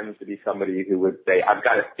writer tends to be somebody who would say, I've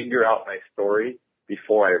got to figure out my story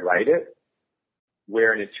before I write it,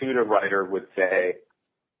 where an intuitive writer would say,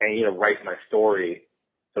 I need to write my story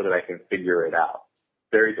so that I can figure it out.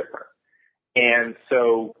 Very different. And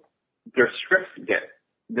so their scripts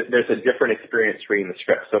there's a different experience reading the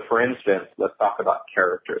script. So for instance, let's talk about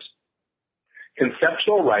characters.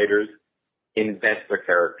 Conceptual writers invent their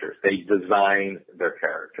characters. They design their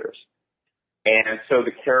characters. And so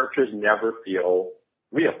the characters never feel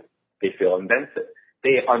real. They feel invented.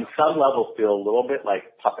 They, on some level, feel a little bit like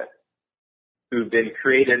puppets who've been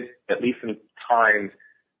created, at least in times,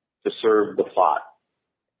 to serve the plot.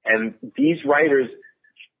 And these writers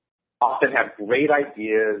often have great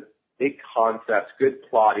ideas, big concepts, good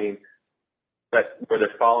plotting, but where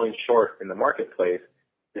they're falling short in the marketplace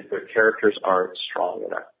is their characters aren't strong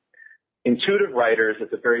enough. Intuitive writers,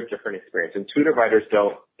 it's a very different experience. Intuitive writers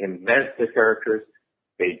don't invent their characters.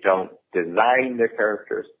 They don't design their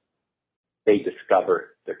characters. They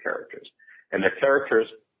discover their characters. And their characters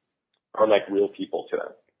are like real people to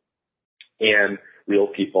them and real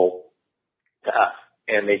people to us.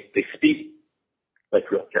 And they speak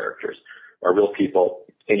like real characters or real people,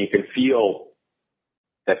 and you can feel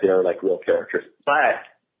that they're like real characters. But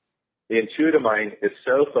the intuitive mind is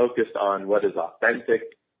so focused on what is authentic,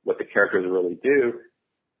 what the characters really do,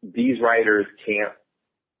 these writers can't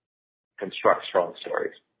construct strong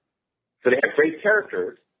stories. So they have great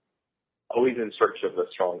characters, always in search of a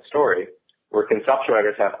strong story, where conceptual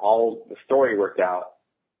writers have all the story worked out,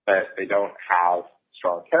 but they don't have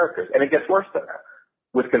strong characters. And it gets worse than that.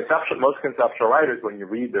 With most conceptual writers, when you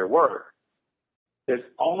read their work, there's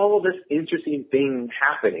all this interesting thing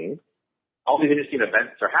happening. All these interesting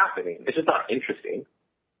events are happening. It's just not interesting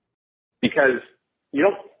because you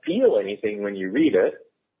don't feel anything when you read it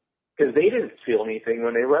because they didn't feel anything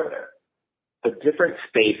when they wrote it. It's a different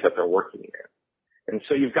space that they're working in. And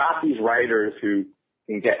so you've got these writers who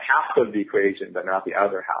can get half of the equation, but not the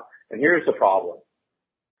other half. And here's the problem.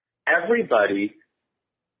 Everybody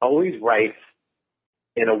always writes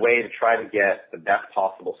in a way to try to get the best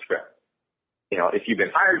possible script. You know, if you've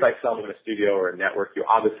been hired by someone in a studio or a network, you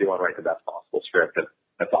obviously want to write the best possible script.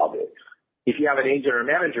 That's obvious. If you have an agent or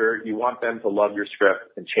manager, you want them to love your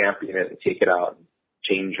script and champion it and take it out and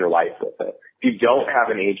change your life with it. If you don't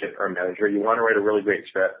have an agent or a manager, you want to write a really great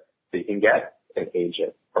script so you can get an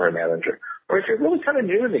agent or a manager. Or if you're really kind of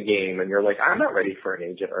new in the game and you're like, I'm not ready for an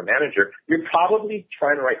agent or a manager, you're probably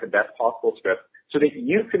trying to write the best possible script so that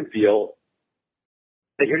you can feel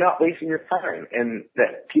that you're not wasting your time, and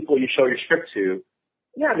that people you show your script to,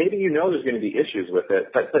 yeah, maybe you know there's going to be issues with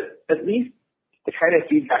it, but at least the kind of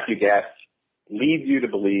feedback you get leads you to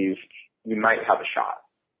believe you might have a shot.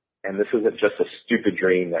 And this isn't just a stupid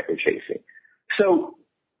dream that you're chasing. So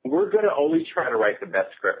we're going to always try to write the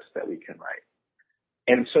best scripts that we can write.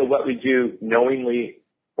 And so what we do, knowingly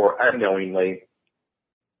or unknowingly,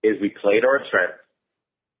 is we play to our strengths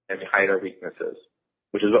and we hide our weaknesses,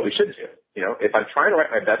 which is what we should do. You know, if I'm trying to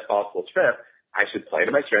write my best possible script, I should play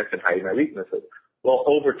to my strengths and hide my weaknesses. Well,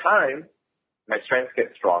 over time, my strengths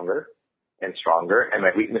get stronger and stronger, and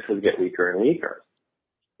my weaknesses get weaker and weaker.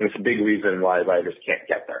 And it's a big reason why writers can't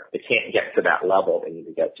get there. They can't get to that level they need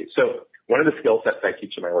to get to. So one of the skill sets I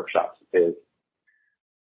teach in my workshops is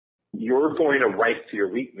you're going to write to your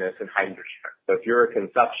weakness and hide your strength. So if you're a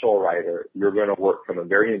conceptual writer, you're going to work from a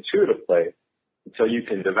very intuitive place until you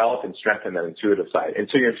can develop and strengthen that intuitive side.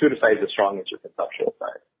 Until your intuitive side is as strong as your conceptual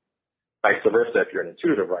side. Vice versa, if you're an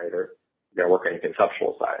intuitive writer, you're going to work on your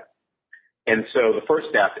conceptual side. And so the first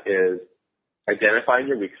step is identifying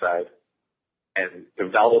your weak side and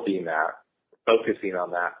developing that, focusing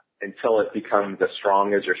on that until it becomes as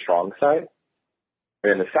strong as your strong side. And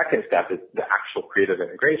then the second step is the actual creative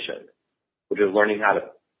integration, which is learning how to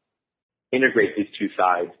integrate these two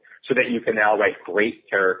sides so that you can now write great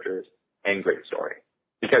characters and great story.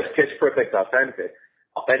 Because pitch perfect,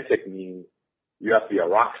 authentic means you have to be a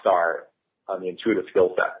rock star on the intuitive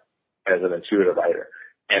skill set as an intuitive writer.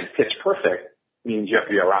 And pitch perfect means you have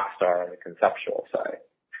to be a rock star on the conceptual side.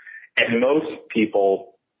 And most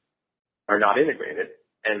people are not integrated,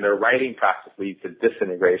 and their writing practice leads to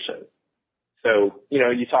disintegration. So, you know,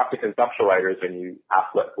 you talk to conceptual writers and you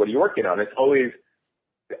ask, what are you working on? It's always,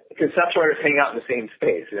 conceptual writers hang out in the same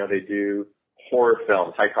space. You know, they do horror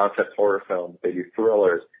films, high concept horror films. They do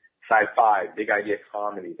thrillers, sci-fi, big idea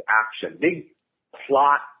comedies, action, big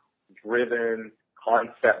plot driven,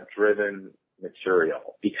 concept driven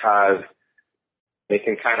material, because they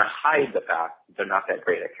can kind of hide the fact that they're not that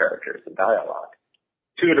great at characters and dialogue.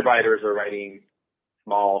 Intuitive writers are writing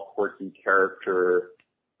small, quirky character,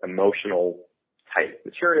 emotional type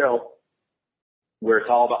material where it's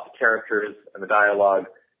all about the characters and the dialogue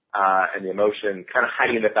and the emotion, kind of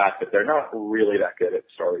hiding the fact that they're not really that good at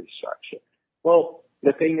story structure. Well,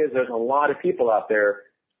 the thing is, there's a lot of people out there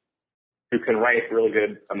who can write really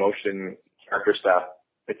good emotion, character stuff,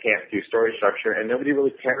 but can't do story structure, and nobody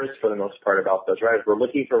really cares for the most part about those writers. We're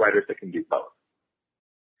looking for writers that can do both.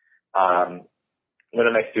 One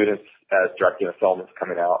of my students is directing a film that's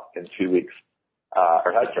coming out in 2 weeks,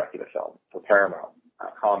 or has directed a film for Paramount,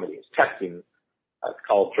 comedy. It's testing. It's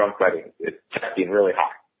called Drunk Weddings. It's testing really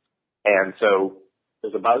high. And so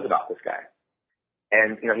there's a buzz about this guy.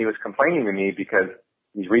 And, you know, he was complaining to me because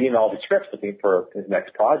he's reading all these scripts looking for his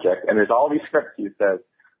next project. And there's all these scripts he says,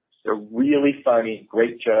 they're really funny,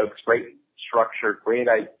 great jokes, great structure, great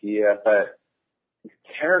idea, but these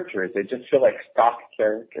characters, they just feel like stock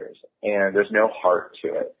characters, and there's no heart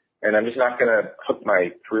to it. And I'm just not going to hook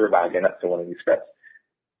my career wagon up to one of these scripts.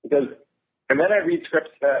 And then I read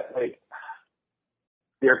scripts that, like,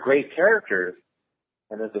 they're great characters,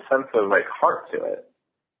 and there's a sense of, like, heart to it.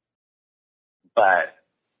 But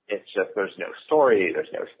it's just, there's no story,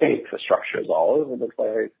 there's no stakes, the structure is all over the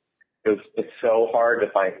place. It's so hard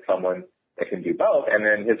to find someone that can do both. And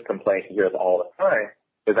then his complaint he hears all the time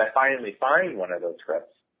is I finally find one of those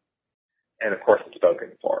scripts, and of course it's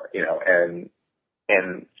spoken for, you know, and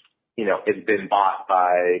you know, it's been bought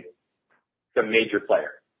by some major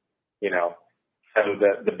player, you know. So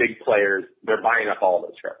the big players, they're buying up all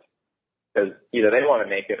those scripts because either they want to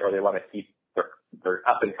make it or they want to keep their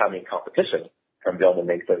up and coming competition from being able to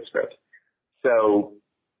make those scripts. So,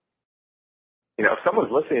 you know, if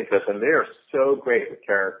someone's listening to this and they are so great with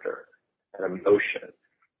character and emotion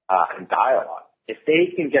and dialogue, if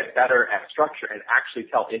they can get better at structure and actually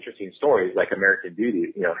tell interesting stories like American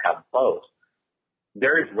Beauty, you know, have both,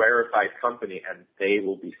 there is rarefied company and they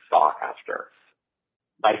will be sought after.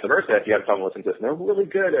 Vice versa, if you have someone listen to this and they're really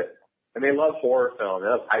good at, and they love horror film, they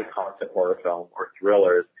love high concept horror film or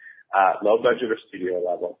thrillers, low budget or studio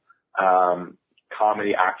level,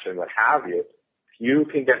 comedy, action, what have you, you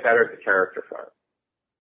can get better at the character front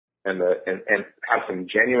and have some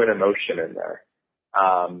genuine emotion in there.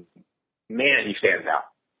 Man, you stand out.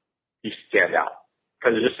 You stand out.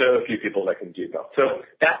 Because there's just so few people that can do both. So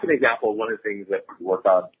that's an example of one of the things that we work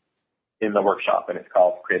on in the workshop, and it's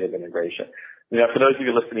called creative integration. You know, for those of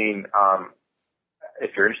you listening,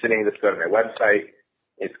 if you're interested in this, go to my website.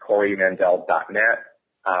 It's CoreyMandell.net.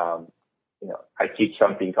 You know, I teach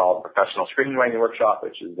something called Professional Screenwriting Workshop,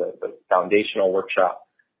 which is the foundational workshop.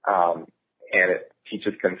 and it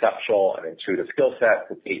teaches conceptual and intuitive skill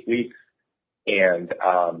sets. It's 8 weeks. And,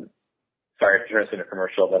 sorry if you're interested in a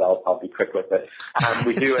commercial, but I'll be quick with it.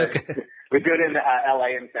 We do it in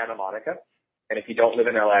LA and Santa Monica. And if you don't live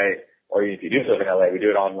in LA, or if you do live in LA, we do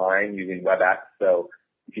it online using WebEx. So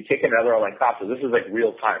if you take another online class, so this is like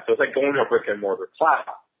real time. So it's like going to a brick and mortar class.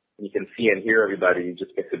 And you can see and hear everybody. You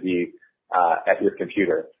just get to be at your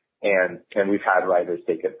computer. And we've had writers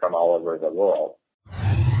take it from all over the world.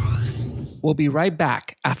 We'll be right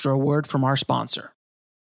back after a word from our sponsor.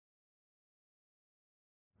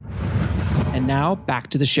 And now back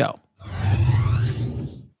to the show.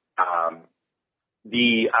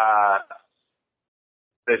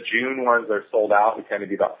 The June ones are sold out. We tend to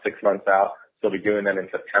be about 6 months out. So we'll be doing them in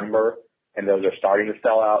September, and those are starting to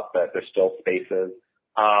sell out, but there's still spaces.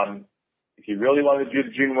 If you really want to do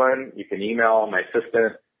the June one, you can email my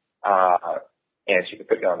assistant, and she can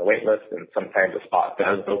put you on the wait list, and sometimes a spot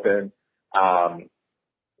does open.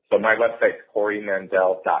 So my website's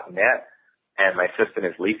CoreyMandell.net, and my assistant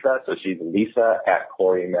is Lisa, so she's Lisa at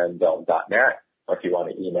CoreyMandell.net. Or if you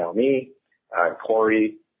want to email me,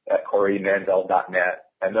 Corey at CoreyMandell.net,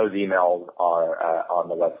 and those emails are on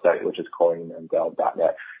the website, which is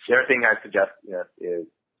CoreyMandell.net. The other thing I suggest, is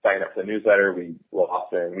sign up for the newsletter. We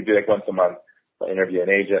do like once a month. We'll interview an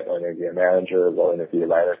agent, we'll interview a manager, we'll interview a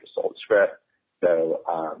writer who sold the script. So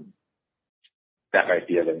that might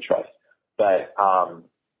be of interest. But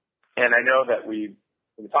and I know that we've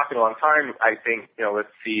been talking a long time. I think,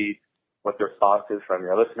 let's see what the response is from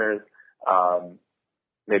your listeners.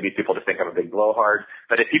 Maybe people just think I'm a big blowhard.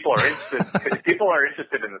 But if people are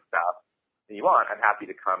interested in the stuff that you want, I'm happy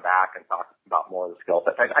to come back and talk about more of the skill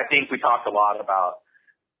sets. I think we talked a lot about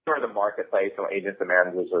sort of the marketplace and what agents and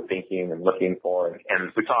managers are thinking and looking for.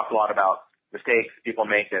 And we talked a lot about mistakes people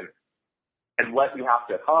make and what you have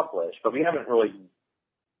to accomplish. But we haven't really,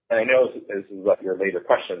 and I know this is what your later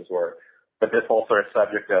questions were, but this whole sort of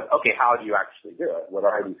subject of, okay, how do you actually do it? What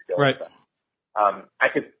are these skill sets? I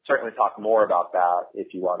could certainly talk more about that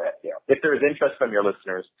if you want to, if there's interest from your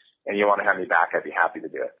listeners and you want to have me back, I'd be happy to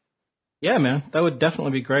do it. Yeah, man, that would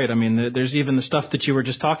definitely be great. I mean, there's even the stuff that you were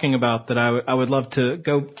just talking about that I would love to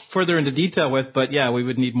go further into detail with, but yeah, we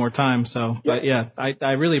would need more time. So, but yeah,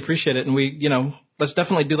 I really appreciate it. And we, let's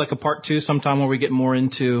definitely do like a part 2 sometime where we get more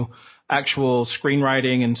into actual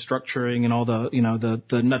screenwriting and structuring and all the,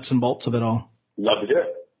 the nuts and bolts of it all. Love to do it.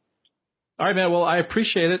 All right, man. Well, I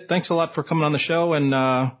appreciate it. Thanks a lot for coming on the show. And,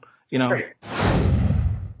 Great.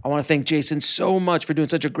 I want to thank Jason so much for doing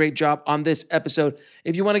such a great job on this episode.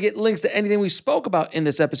 If you want to get links to anything we spoke about in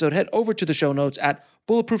this episode, head over to the show notes at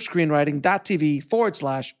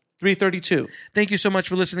bulletproofscreenwriting.tv/332. Thank you so much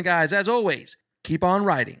for listening, guys. As always, keep on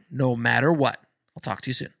writing, no matter what. I'll talk to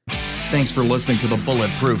you soon. Thanks for listening to the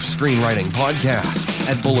Bulletproof Screenwriting Podcast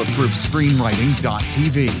at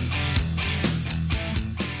bulletproofscreenwriting.tv.